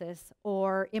diagnosis,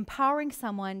 or empowering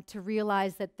someone to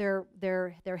realize that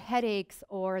their headaches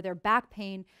or their back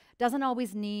pain doesn't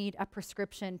always need a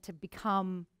prescription to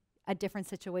become a different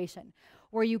situation,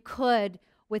 where you could,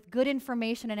 with good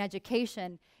information and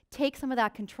education, take some of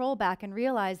that control back and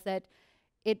realize that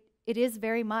it is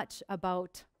very much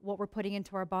about what we're putting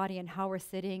into our body and how we're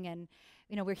sitting. And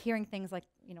you know, we're hearing things like,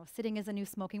 you know, sitting is a new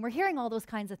smoking. We're hearing all those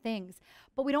kinds of things,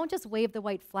 but we don't just wave the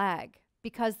white flag,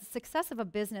 because the success of a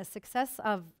business, success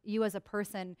of you as a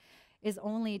person, is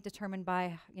only determined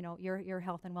by, you know, your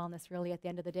health and wellness, really, at the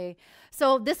end of the day.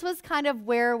 So this was kind of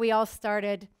where we all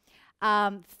started.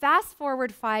 Fast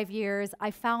forward 5 years,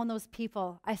 I found those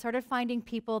people. I started finding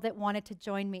people that wanted to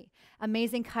join me.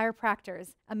 Amazing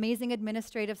chiropractors, amazing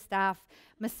administrative staff,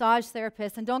 massage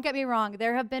therapists. And don't get me wrong,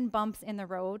 there have been bumps in the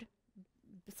road.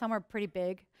 Some are pretty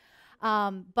big.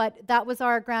 But that was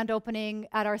our grand opening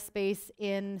at our space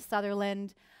in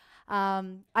Sutherland.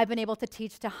 I've been able to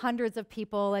teach to hundreds of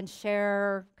people and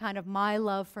share kind of my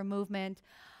love for movement.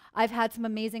 I've had some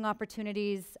amazing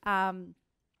opportunities.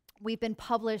 We've been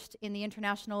published in the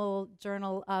International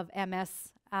Journal of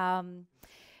MS.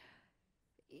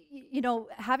 You know,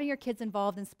 having your kids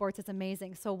involved in sports is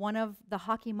amazing. So one of the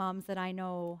hockey moms that I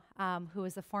know, who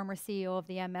is the former CEO of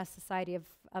the MS Society of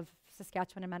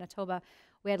Saskatchewan and Manitoba,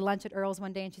 we had lunch at Earl's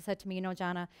one day, and she said to me, you know,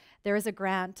 Jana, there is a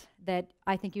grant that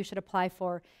I think you should apply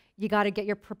for. You got to get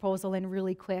your proposal in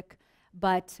really quick.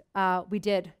 But we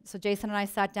did. So Jason and I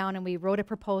sat down and we wrote a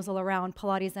proposal around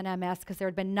Pilates and MS, because there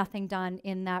had been nothing done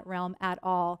in that realm at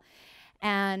all.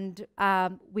 And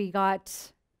we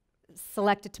got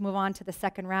selected to move on to the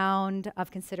second round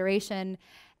of consideration.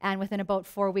 And within about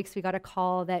 4 weeks, we got a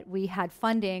call that we had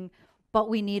funding, but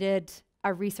we needed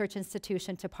a research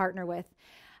institution to partner with.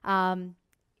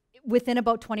 Within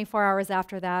about 24 hours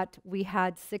after that, we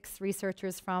had 6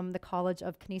 researchers from the College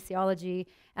of Kinesiology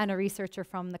and a researcher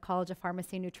from the College of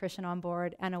Pharmacy and Nutrition on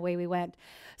board, and away we went.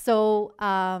 So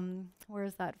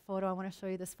where's that photo? I want to show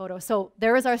you this photo. So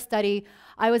there is our study.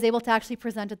 I was able to actually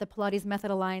present at the Pilates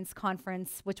Method Alliance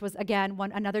conference, which was, again,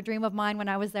 another dream of mine when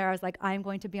I was there. I was like, I'm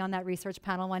going to be on that research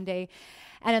panel one day.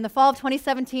 And in the fall of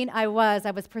 2017, I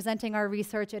was presenting our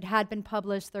research. It had been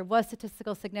published. There was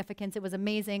statistical significance. It was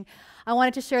amazing. I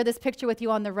wanted to share this picture with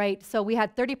you on the right. So we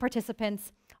had 30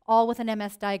 participants, all with an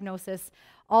MS diagnosis.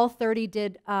 All 30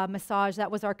 did massage.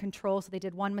 That was our control. So they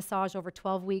did 1 massage over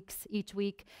 12 weeks each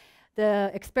week.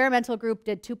 The experimental group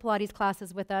did 2 Pilates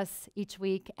classes with us each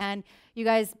week. And you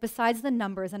guys, besides the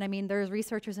numbers, and I mean, there's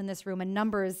researchers in this room, and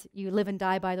numbers, you live and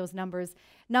die by those numbers.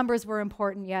 Numbers were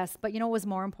important, yes, but you know what was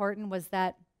more important was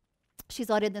that she's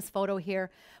out in this photo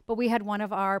here, but we had one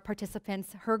of our participants,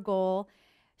 her goal,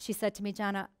 she said to me,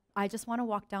 Jana, I just want to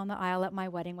walk down the aisle at my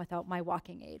wedding without my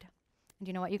walking aid. And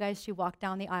you know what, you guys? She walked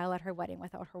down the aisle at her wedding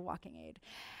without her walking aid.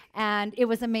 And it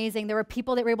was amazing. There were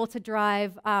people that were able to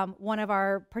drive. One of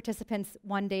our participants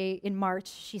one day in March,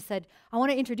 she said, I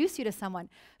want to introduce you to someone.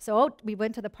 So we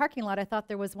went to the parking lot. I thought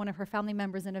there was one of her family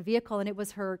members in a vehicle, and it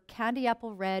was her candy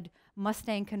apple red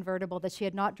Mustang convertible that she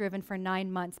had not driven for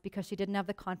 9 months because she didn't have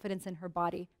the confidence in her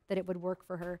body that it would work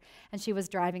for her, and she was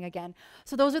driving again.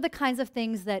 So those are the kinds of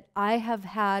things that I have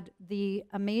had the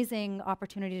amazing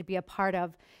opportunity to be a part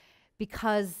of,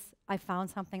 because I found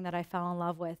something that I fell in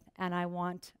love with, and I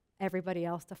want everybody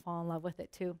else to fall in love with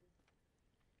it too.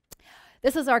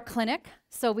 This is our clinic.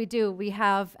 So we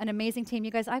have an amazing team.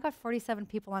 You guys, I got 47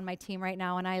 people on my team right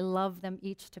now, and I love them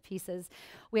each to pieces.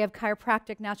 We have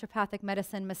chiropractic, naturopathic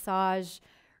medicine, massage,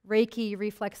 Reiki,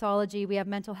 reflexology. We have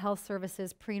mental health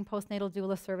services, pre and postnatal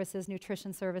doula services,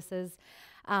 nutrition services.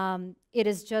 It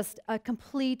is just a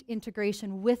complete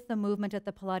integration with the movement at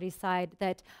the Pilates side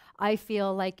that I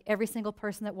feel like every single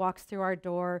person that walks through our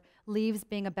door leaves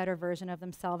being a better version of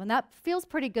themselves. And that feels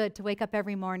pretty good to wake up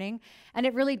every morning. And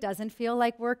it really doesn't feel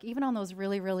like work, even on those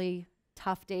really, really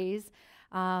tough days.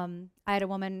 I had a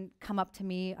woman come up to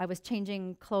me. I was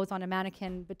changing clothes on a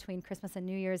mannequin between Christmas and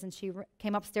New Year's, and she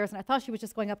came upstairs, and I thought she was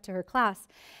just going up to her class.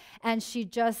 And she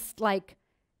just like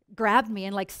grabbed me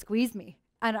and like squeezed me.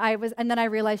 And then I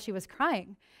realized she was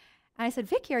crying. And I said,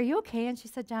 Vicky, are you okay? And she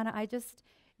said, Jana,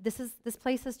 this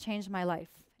place has changed my life.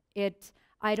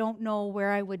 I don't know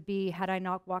where I would be had I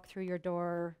not walked through your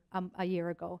door a year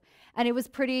ago. And it was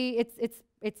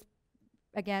it's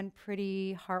again,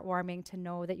 pretty heartwarming to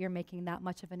know that you're making that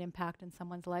much of an impact in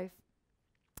someone's life.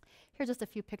 Here's just a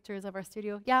few pictures of our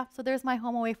studio. Yeah, so there's my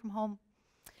home away from home.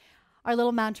 Our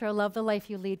little mantra, love the life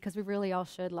you lead, because we really all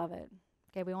should love it.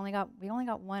 Okay, we only got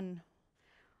one.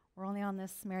 We're only on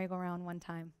this merry-go-round one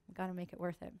time. We've got to make it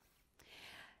worth it.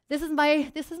 This is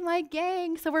my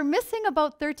gang. So we're missing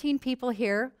about 13 people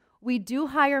here. We do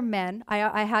hire men.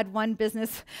 I had one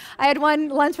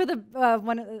lunch with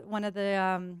one of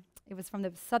the it was from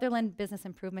the Sutherland Business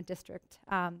Improvement District.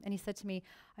 And he said to me,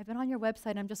 I've been on your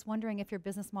website. I'm just wondering if your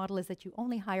business model is that you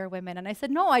only hire women. And I said,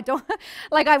 no, I don't.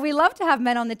 We love to have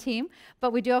men on the team,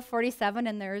 but we do have 47,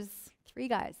 and there's 3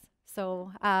 guys.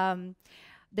 So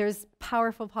there's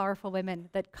powerful, powerful women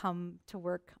that come to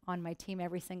work on my team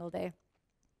every single day.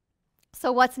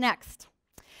 So what's next?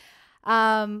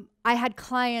 I had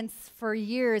clients for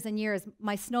years and years.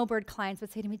 My snowbird clients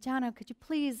would say to me, Jana, could you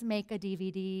please make a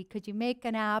DVD? Could you make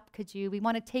an app? We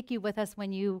want to take you with us when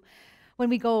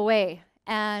we go away.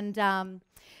 And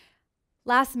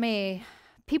last May,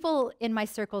 people in my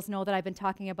circles know that I've been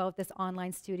talking about this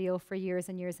online studio for years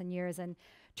and years and years. And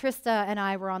Trista and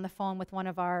I were on the phone with one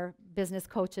of our business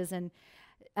coaches, and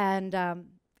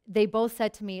they both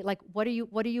said to me, what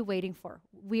are you waiting for?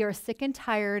 We are sick and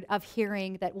tired of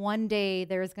hearing that one day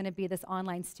there's going to be this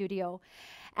online studio.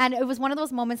 And it was one of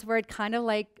those moments where it kind of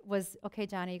was, okay,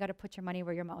 Jana, you got to put your money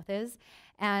where your mouth is.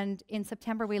 And in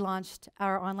September, we launched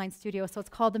our online studio. So it's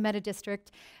called the Metta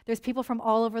District. There's people from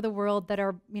all over the world that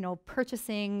are,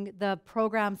 purchasing the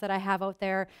programs that I have out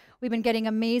there. We've been getting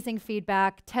amazing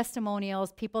feedback,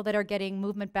 testimonials, people that are getting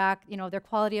movement back, their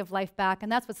quality of life back.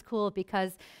 And that's what's cool,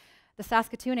 because the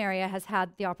Saskatoon area has had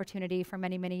the opportunity for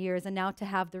many, many years, and now to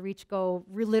have the reach go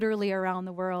literally around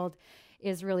the world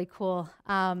is really cool.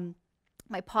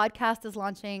 My podcast is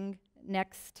launching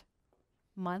next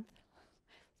month.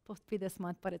 It's supposed to be this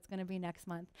month, but it's going to be next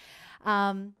month.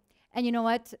 And you know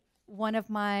what? One of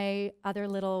my other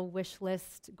little wish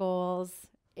list goals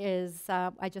is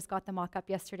I just got the mock-up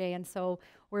yesterday, and so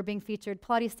we're being featured.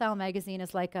 Pilates Style magazine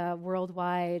is like a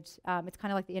worldwide, it's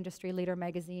kind of like the industry leader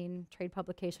magazine, trade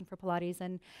publication for Pilates,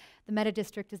 and the Metta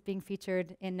District is being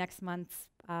featured in next month's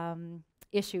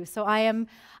issue. So I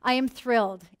am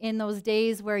thrilled. In those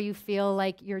days where you feel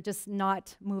like you're just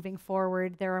not moving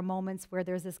forward, there are moments where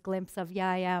there's this glimpse of, yeah,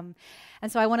 I am.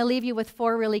 And so I want to leave you with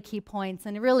 4 really key points,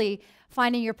 and really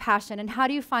finding your passion. And how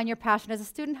do you find your passion? As a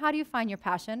student, how do you find your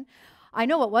passion? I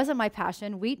know what wasn't my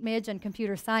passion, wheat midge and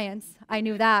computer science. I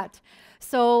knew that.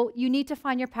 So you need to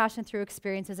find your passion through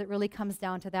experiences. It really comes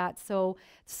down to that. So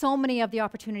many of the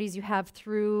opportunities you have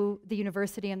through the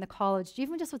university and the college,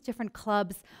 even just with different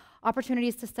clubs,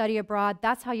 opportunities to study abroad,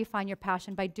 that's how you find your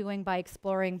passion, by doing, by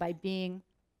exploring, by being.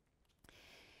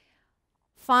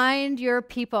 Find your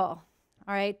people, all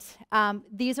right?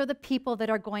 These are the people that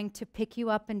are going to pick you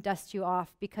up and dust you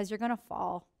off, because you're going to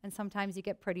fall, and sometimes you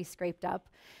get pretty scraped up.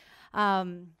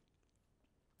 I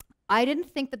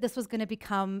didn't think that this was going to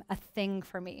become a thing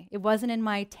for me. It wasn't in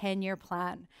my 10-year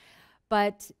plan.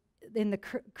 But in the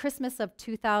Christmas of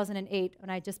 2008, when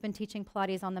I'd just been teaching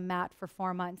Pilates on the mat for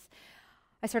 4 months,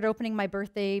 I started opening my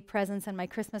birthday presents and my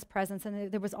Christmas presents,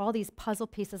 and there was all these puzzle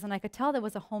pieces, and I could tell there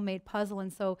was a homemade puzzle.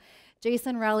 And so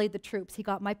Jason rallied the troops. He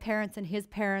got my parents and his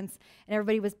parents, and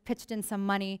everybody was pitched in some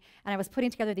money, and I was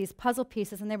putting together these puzzle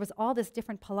pieces, and there was all this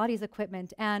different Pilates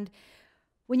equipment. And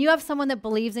when you have someone that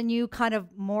believes in you kind of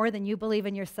more than you believe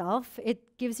in yourself,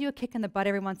 it gives you a kick in the butt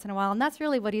every once in a while, and that's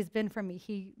really what he's been for me.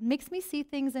 He makes me see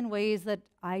things in ways that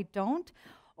I don't,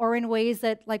 or in ways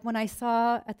that, like when I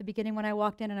saw at the beginning when I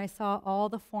walked in and I saw all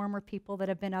the former people that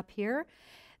have been up here,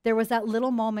 there was that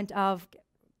little moment of,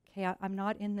 okay, I'm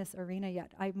not in this arena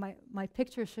yet. My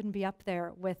picture shouldn't be up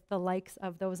there with the likes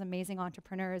of those amazing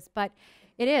entrepreneurs, but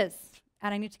it is,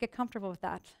 and I need to get comfortable with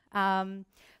that.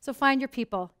 So find your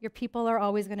people. Your people are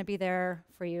always going to be there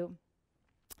for you.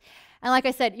 And like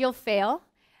I said, you'll fail.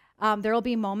 There will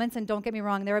be moments, and don't get me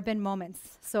wrong, there have been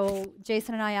moments. So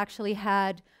Jason and I actually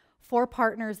had 4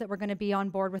 partners that were going to be on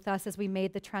board with us as we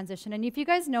made the transition. And if you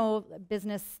guys know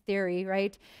business theory,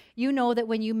 right, you know that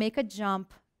when you make a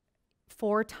jump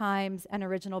 4 times an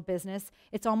original business,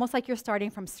 it's almost like you're starting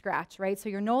from scratch, right? So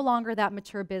you're no longer that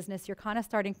mature business. You're kind of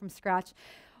starting from scratch.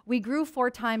 We grew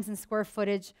 4 times in square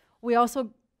footage. We also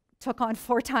took on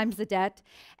 4 times the debt.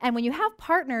 And when you have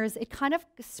partners, it kind of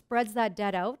spreads that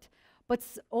debt out. But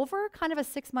over kind of a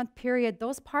 6-month period,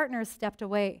 those partners stepped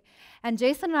away. And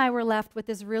Jason and I were left with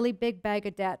this really big bag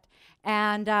of debt.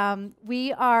 And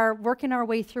we are working our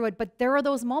way through it. But there are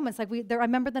those moments. Like I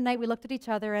remember the night we looked at each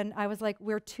other and I was like,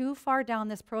 we're too far down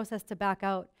this process to back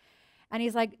out. And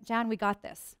he's like, Jan, we got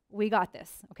this. We got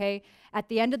this, okay? At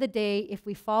the end of the day, if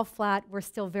we fall flat, we're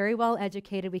still very well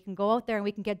educated. We can go out there and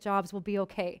we can get jobs. We'll be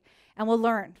okay. And we'll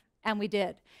learn. And we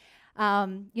did.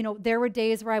 You know, there were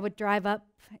days where I would drive up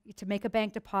to make a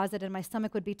bank deposit and my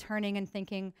stomach would be turning and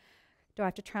thinking, do I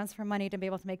have to transfer money to be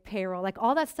able to make payroll? Like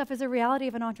all that stuff is a reality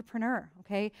of an entrepreneur,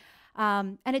 okay?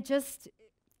 And it just,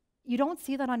 you don't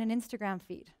see that on an Instagram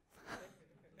feed,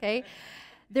 okay?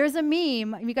 There's a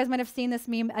meme, you guys might have seen this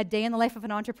meme, a day in the life of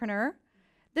an entrepreneur.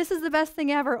 This is the best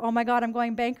thing ever. Oh my God, I'm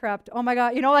going bankrupt. Oh my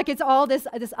God, you know, like it's all this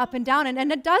up and down.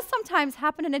 And it does sometimes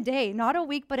happen in a day, not a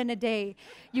week, but in a day.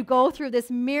 You go through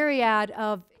this myriad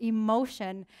of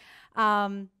emotion.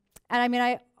 And I mean,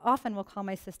 I often will call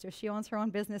my sister. She owns her own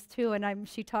business too. And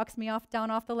she talks me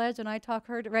down off the ledge and I talk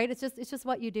her, right? It's just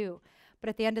what you do. But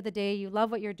at the end of the day, you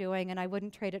love what you're doing and I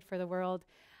wouldn't trade it for the world.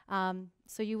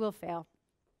 So you will fail.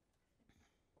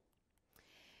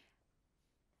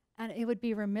 And it would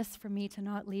be remiss for me to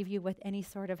not leave you with any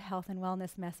sort of health and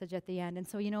wellness message at the end. And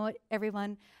so you know what,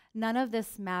 everyone, none of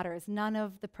this matters. None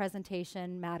of the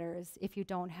presentation matters if you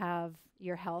don't have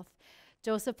your health.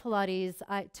 Joseph Pilates,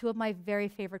 2 of my very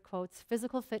favorite quotes,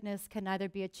 physical fitness can neither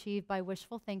be achieved by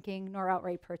wishful thinking nor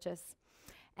outright purchase.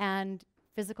 And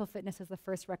physical fitness is the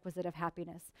first requisite of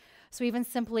happiness. So even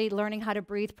simply learning how to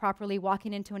breathe properly,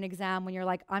 walking into an exam when you're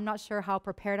like, I'm not sure how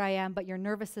prepared I am, but your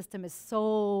nervous system is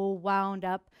so wound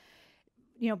up,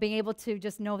 you know, being able to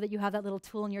just know that you have that little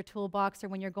tool in your toolbox, or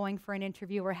when you're going for an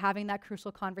interview or having that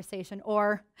crucial conversation,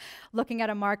 or looking at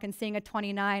a mark and seeing a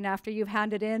 29 after you've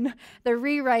handed in the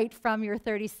rewrite from your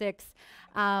 36.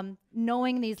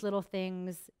 Knowing these little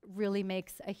things really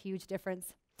makes a huge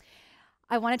difference.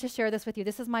 I wanted to share this with you.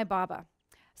 This is my Baba.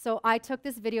 So I took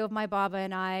this video of my Baba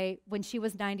and when she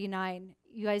was 99.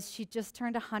 You guys, she just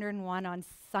turned 101 on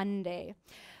Sunday.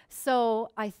 So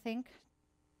I think,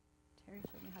 Terry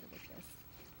showed me how to work this.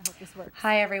 I hope this works.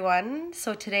 Hi everyone.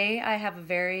 So today I have a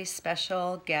very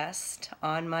special guest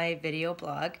on my video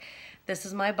blog. This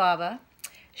is my Baba.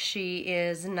 She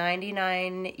is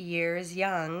 99 years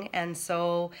young, and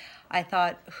so I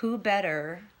thought, who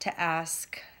better to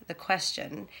ask the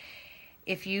question,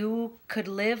 if you could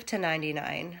live to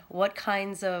 99, what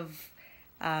kinds of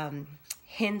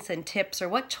hints and tips or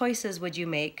what choices would you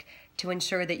make to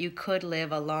ensure that you could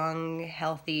live a long,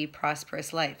 healthy,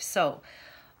 prosperous life? So,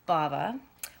 Baba,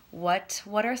 what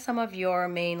are some of your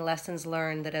main lessons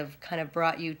learned that have kind of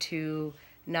brought you to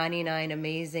 99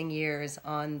 amazing years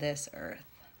on this earth?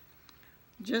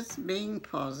 Just being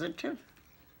positive,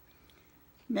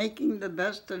 making the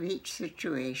best of each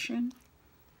situation.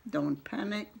 Don't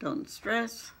panic, don't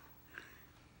stress.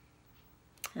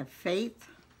 Have faith.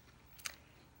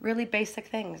 Really basic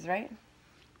things, right?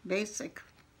 Basic.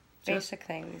 Basic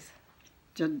things.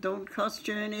 Just don't cost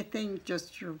you anything,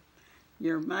 just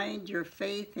your mind, your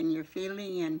faith, and your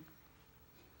feeling, and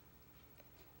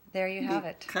there you have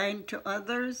it. Be kind to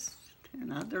others,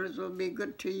 and others will be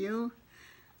good to you.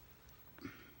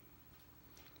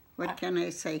 What can I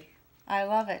say? I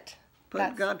love it.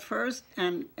 Put God first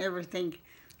and everything.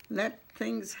 Let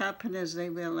things happen as they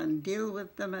will and deal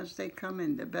with them as they come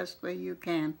in the best way you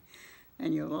can.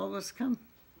 And you'll always come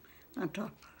on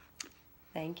top.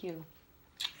 Thank you.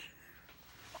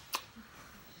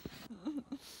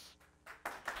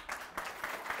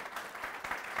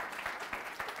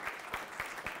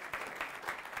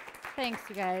 Thanks,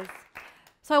 you guys.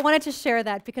 So I wanted to share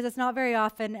that because it's not very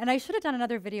often, and I should have done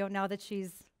another video now that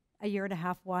she's a year and a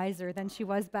half wiser than she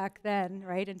was back then,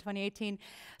 right, in 2018.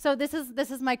 So this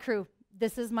is my crew.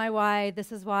 This is my why.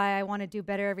 This is why I want to do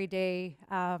better every day.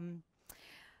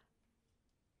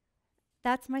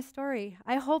 That's my story.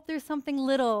 I hope there's something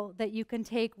little that you can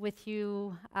take with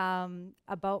you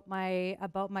about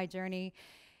my journey.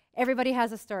 Everybody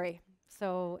has a story,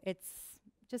 so it's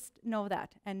just know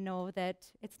that, and know that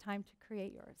it's time to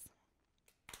create yours.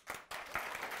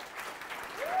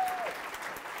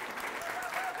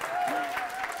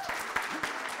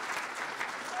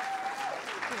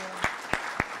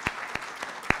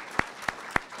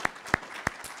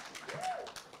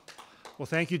 Well,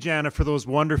 thank you, Jana, for those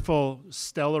wonderful,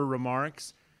 stellar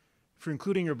remarks, for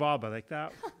including your Baba. Like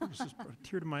that was just a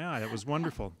tear to my eye. That was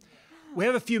wonderful. We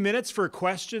have a few minutes for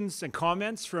questions and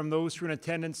comments from those who are in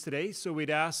attendance today. So we'd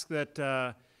ask that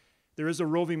there is a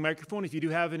roving microphone. If you do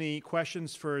have any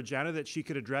questions for Jana that she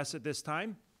could address at this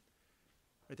time,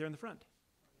 right there in the front.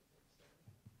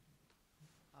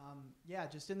 Yeah,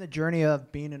 just in the journey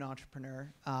of being an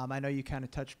entrepreneur, I know you kind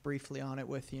of touched briefly on it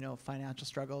with, financial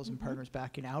struggles and partners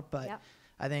backing out, but Yep.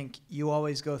 I think you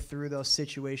always go through those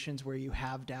situations where you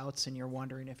have doubts and you're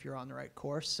wondering if you're on the right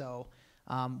course. So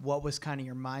what was kind of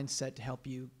your mindset to help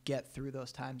you get through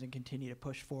those times and continue to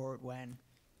push forward when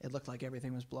it looked like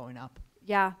everything was blowing up?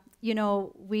 Yeah,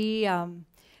 we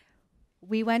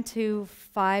went to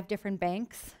 5 different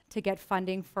banks to get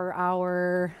funding for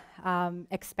our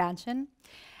expansion.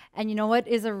 And you know what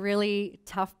is a really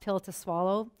tough pill to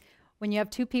swallow? When you have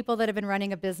 2 people that have been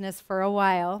running a business for a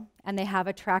while and they have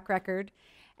a track record,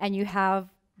 and you have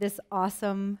this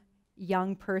awesome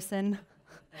young person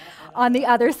on the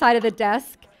other side of the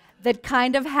desk that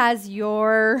kind of has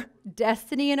your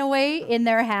destiny in a way in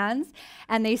their hands,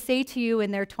 and they say to you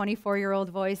in their 24-year-old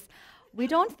voice, "We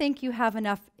don't think you have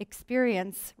enough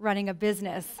experience running a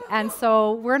business, and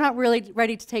so we're not really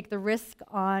ready to take the risk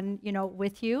on,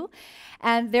 with you."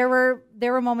 And there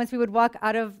were moments we would walk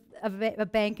out of a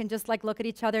bank and just look at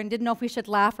each other and didn't know if we should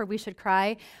laugh or we should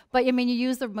cry. But you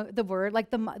use the word,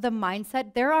 the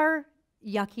mindset. There are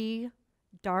yucky,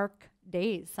 dark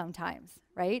days sometimes,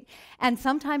 right? And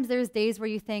sometimes there's days where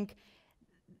you think,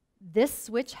 this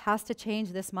switch has to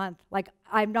change this month.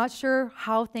 I'm not sure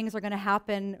how things are going to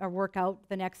happen or work out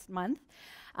the next month.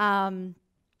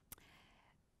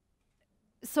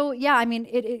 So yeah,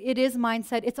 it is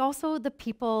mindset. It's also the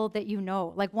people that you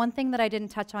know. One thing that I didn't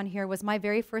touch on here was my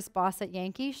very first boss at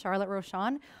Yankee, Charlotte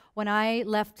Rochon. When I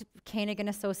left Koenig &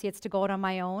 Associates to go out on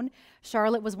my own,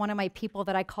 Charlotte was one of my people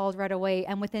that I called right away,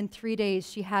 and within 3 days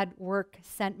she had work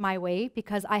sent my way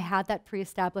because I had that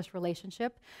pre-established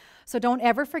relationship. So don't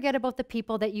ever forget about the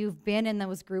people that you've been in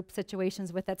those group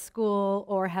situations with at school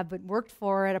or have been worked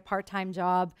for at a part-time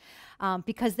job,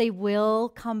 because they will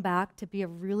come back to be a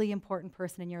really important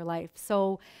person in your life.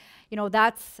 So,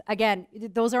 that's, again,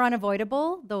 those are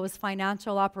unavoidable, those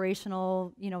financial,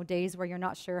 operational, days where you're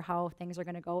not sure how things are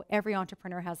going to go. Every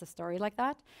entrepreneur has a story like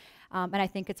that. And I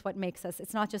think it's what makes us,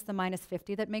 it's not just the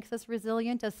 -50 that makes us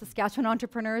resilient as Saskatchewan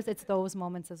entrepreneurs, it's those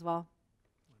moments as well.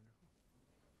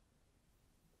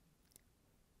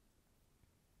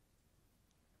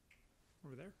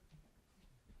 Over there.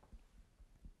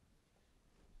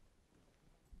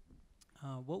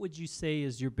 What would you say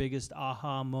is your biggest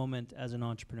aha moment as an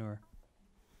entrepreneur?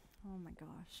 Oh my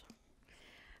gosh.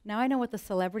 Now I know what the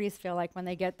celebrities feel like when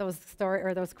they get those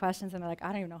those questions and they're like, I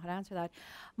don't even know how to answer that.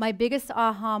 My biggest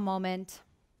aha moment,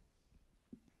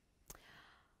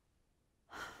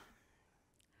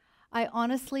 I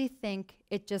honestly think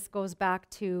it just goes back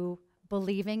to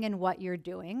believing in what you're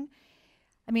doing.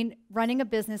 Running a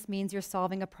business means you're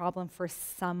solving a problem for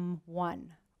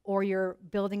someone, or you're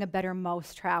building a better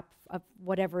mousetrap of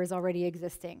whatever is already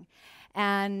existing.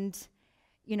 And,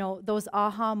 those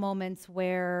aha moments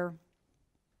where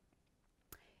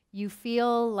you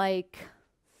feel like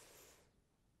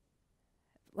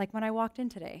when I walked in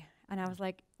today, and I was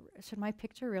like, should my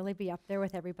picture really be up there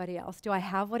with everybody else? Do I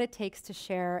have what it takes to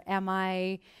share? Am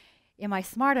I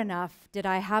smart enough? Did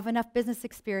I have enough business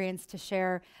experience to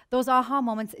share? Those aha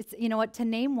moments, it's, to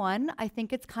name one, I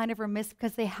think it's kind of remiss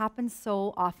because they happen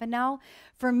so often now.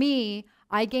 For me,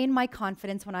 I gain my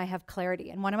confidence when I have clarity.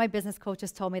 And one of my business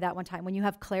coaches told me that one time. When you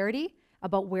have clarity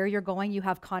about where you're going, you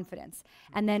have confidence.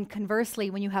 And then conversely,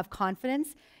 when you have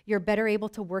confidence, you're better able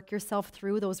to work yourself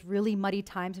through those really muddy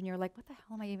times and you're like, what the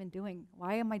hell am I even doing?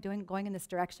 Why am I going in this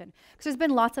direction? Because there's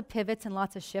been lots of pivots and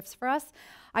lots of shifts for us.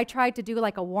 I tried to do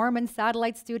like a Warman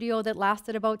satellite studio that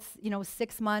lasted about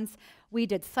 6 months. We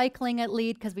did cycling at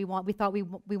LEAD because we thought we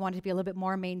wanted to be a little bit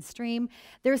more mainstream.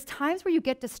 There's times where you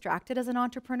get distracted as an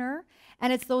entrepreneur,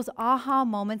 and it's those aha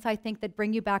moments, I think, that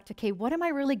bring you back to, okay, what am I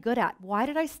really good at? Why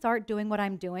did I start doing what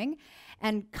I'm doing?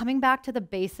 And coming back to the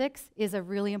basics is a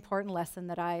really important lesson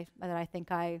that I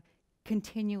think I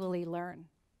continually learn.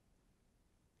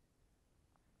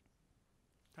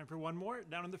 Time for one more.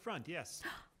 Down in the front, yes.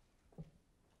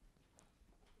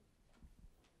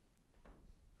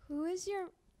 Who is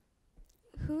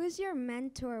your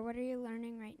mentor? What are you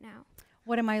learning right now?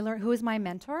 What am I learning? Who is my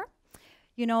mentor?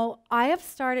 You know, I have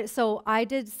started, so I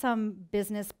did some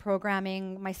business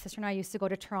programming. My sister and I used to go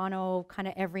to Toronto kind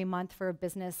of every month for a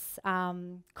business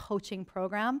coaching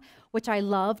program, which I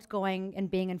loved, going and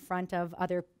being in front of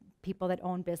other people that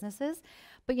own businesses.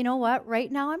 But you know what?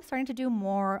 Right now I'm starting to do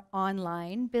more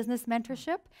online business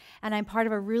mentorship, and I'm part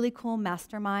of a really cool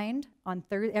mastermind on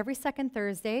every second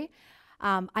Thursday.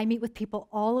 I meet with people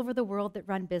all over the world that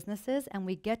run businesses, and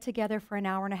we get together for an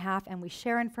hour and a half and we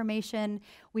share information.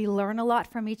 We learn a lot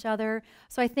from each other.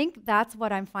 So I think that's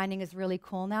what I'm finding is really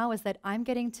cool now, is that I'm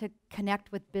getting to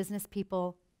connect with business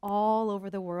people all over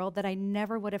the world that I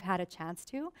never would have had a chance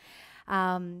to.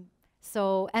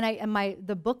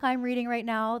 The book I'm reading right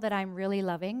now that I'm really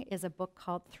loving is a book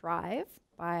called Thrive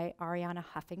by Arianna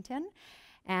Huffington.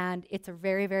 And it's a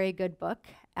very, very good book.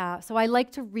 So I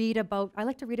like to read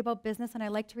about business, and I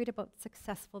like to read about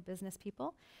successful business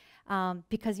people,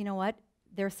 because you know what?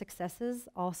 Their successes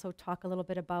also talk a little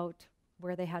bit about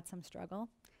where they had some struggle.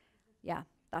 Yeah,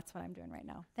 that's what I'm doing right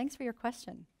now. Thanks for your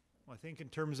question. Well, I think in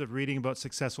terms of reading about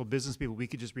successful business people, we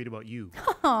could just read about you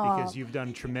because you've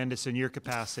done tremendous in your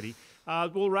capacity.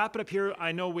 We'll wrap it up here.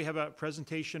 I know we have a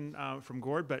presentation from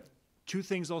Gord, but two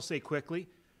things I'll say quickly.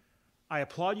 I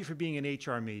applaud you for being an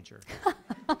HR major.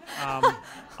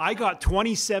 I got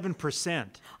 27%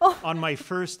 on my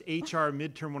first HR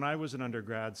midterm when I was an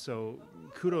undergrad, so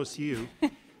kudos to you.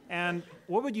 And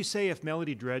what would you say if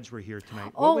Melody Dredge were here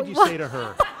tonight? What would you say to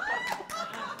her?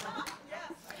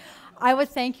 I would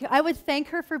thank you. I would thank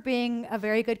her for being a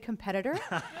very good competitor.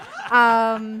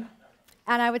 And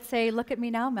I would say, look at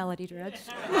me now, Melody Dredge.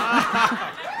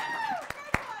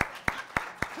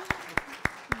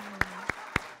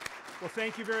 Well,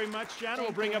 thank you very much, Jana.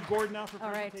 We'll bring up Gord now for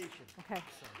presentation. Okay.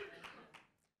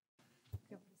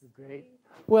 Great.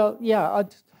 Well, yeah,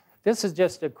 this is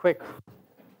just a quick.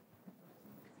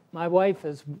 My wife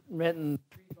has written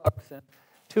 3 books, and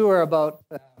 2 are about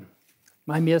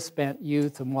my misspent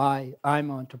youth and why I'm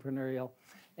entrepreneurial.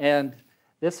 And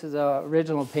this is an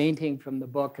original painting from the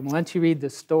book. And once you read the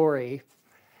story,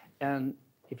 and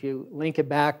if you link it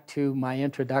back to my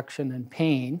introduction and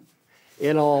pain,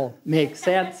 it'll make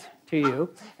sense to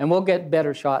you. And we'll get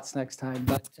better shots next time.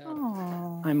 But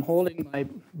I'm holding my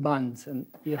buns, and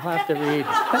you'll have to read.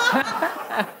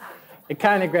 It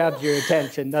kind of grabs your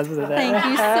attention, doesn't it? Thank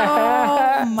you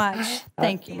so much.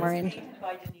 Thank you, Maureen.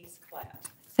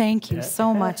 Thank you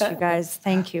so much, you guys.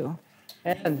 Thank you.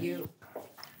 And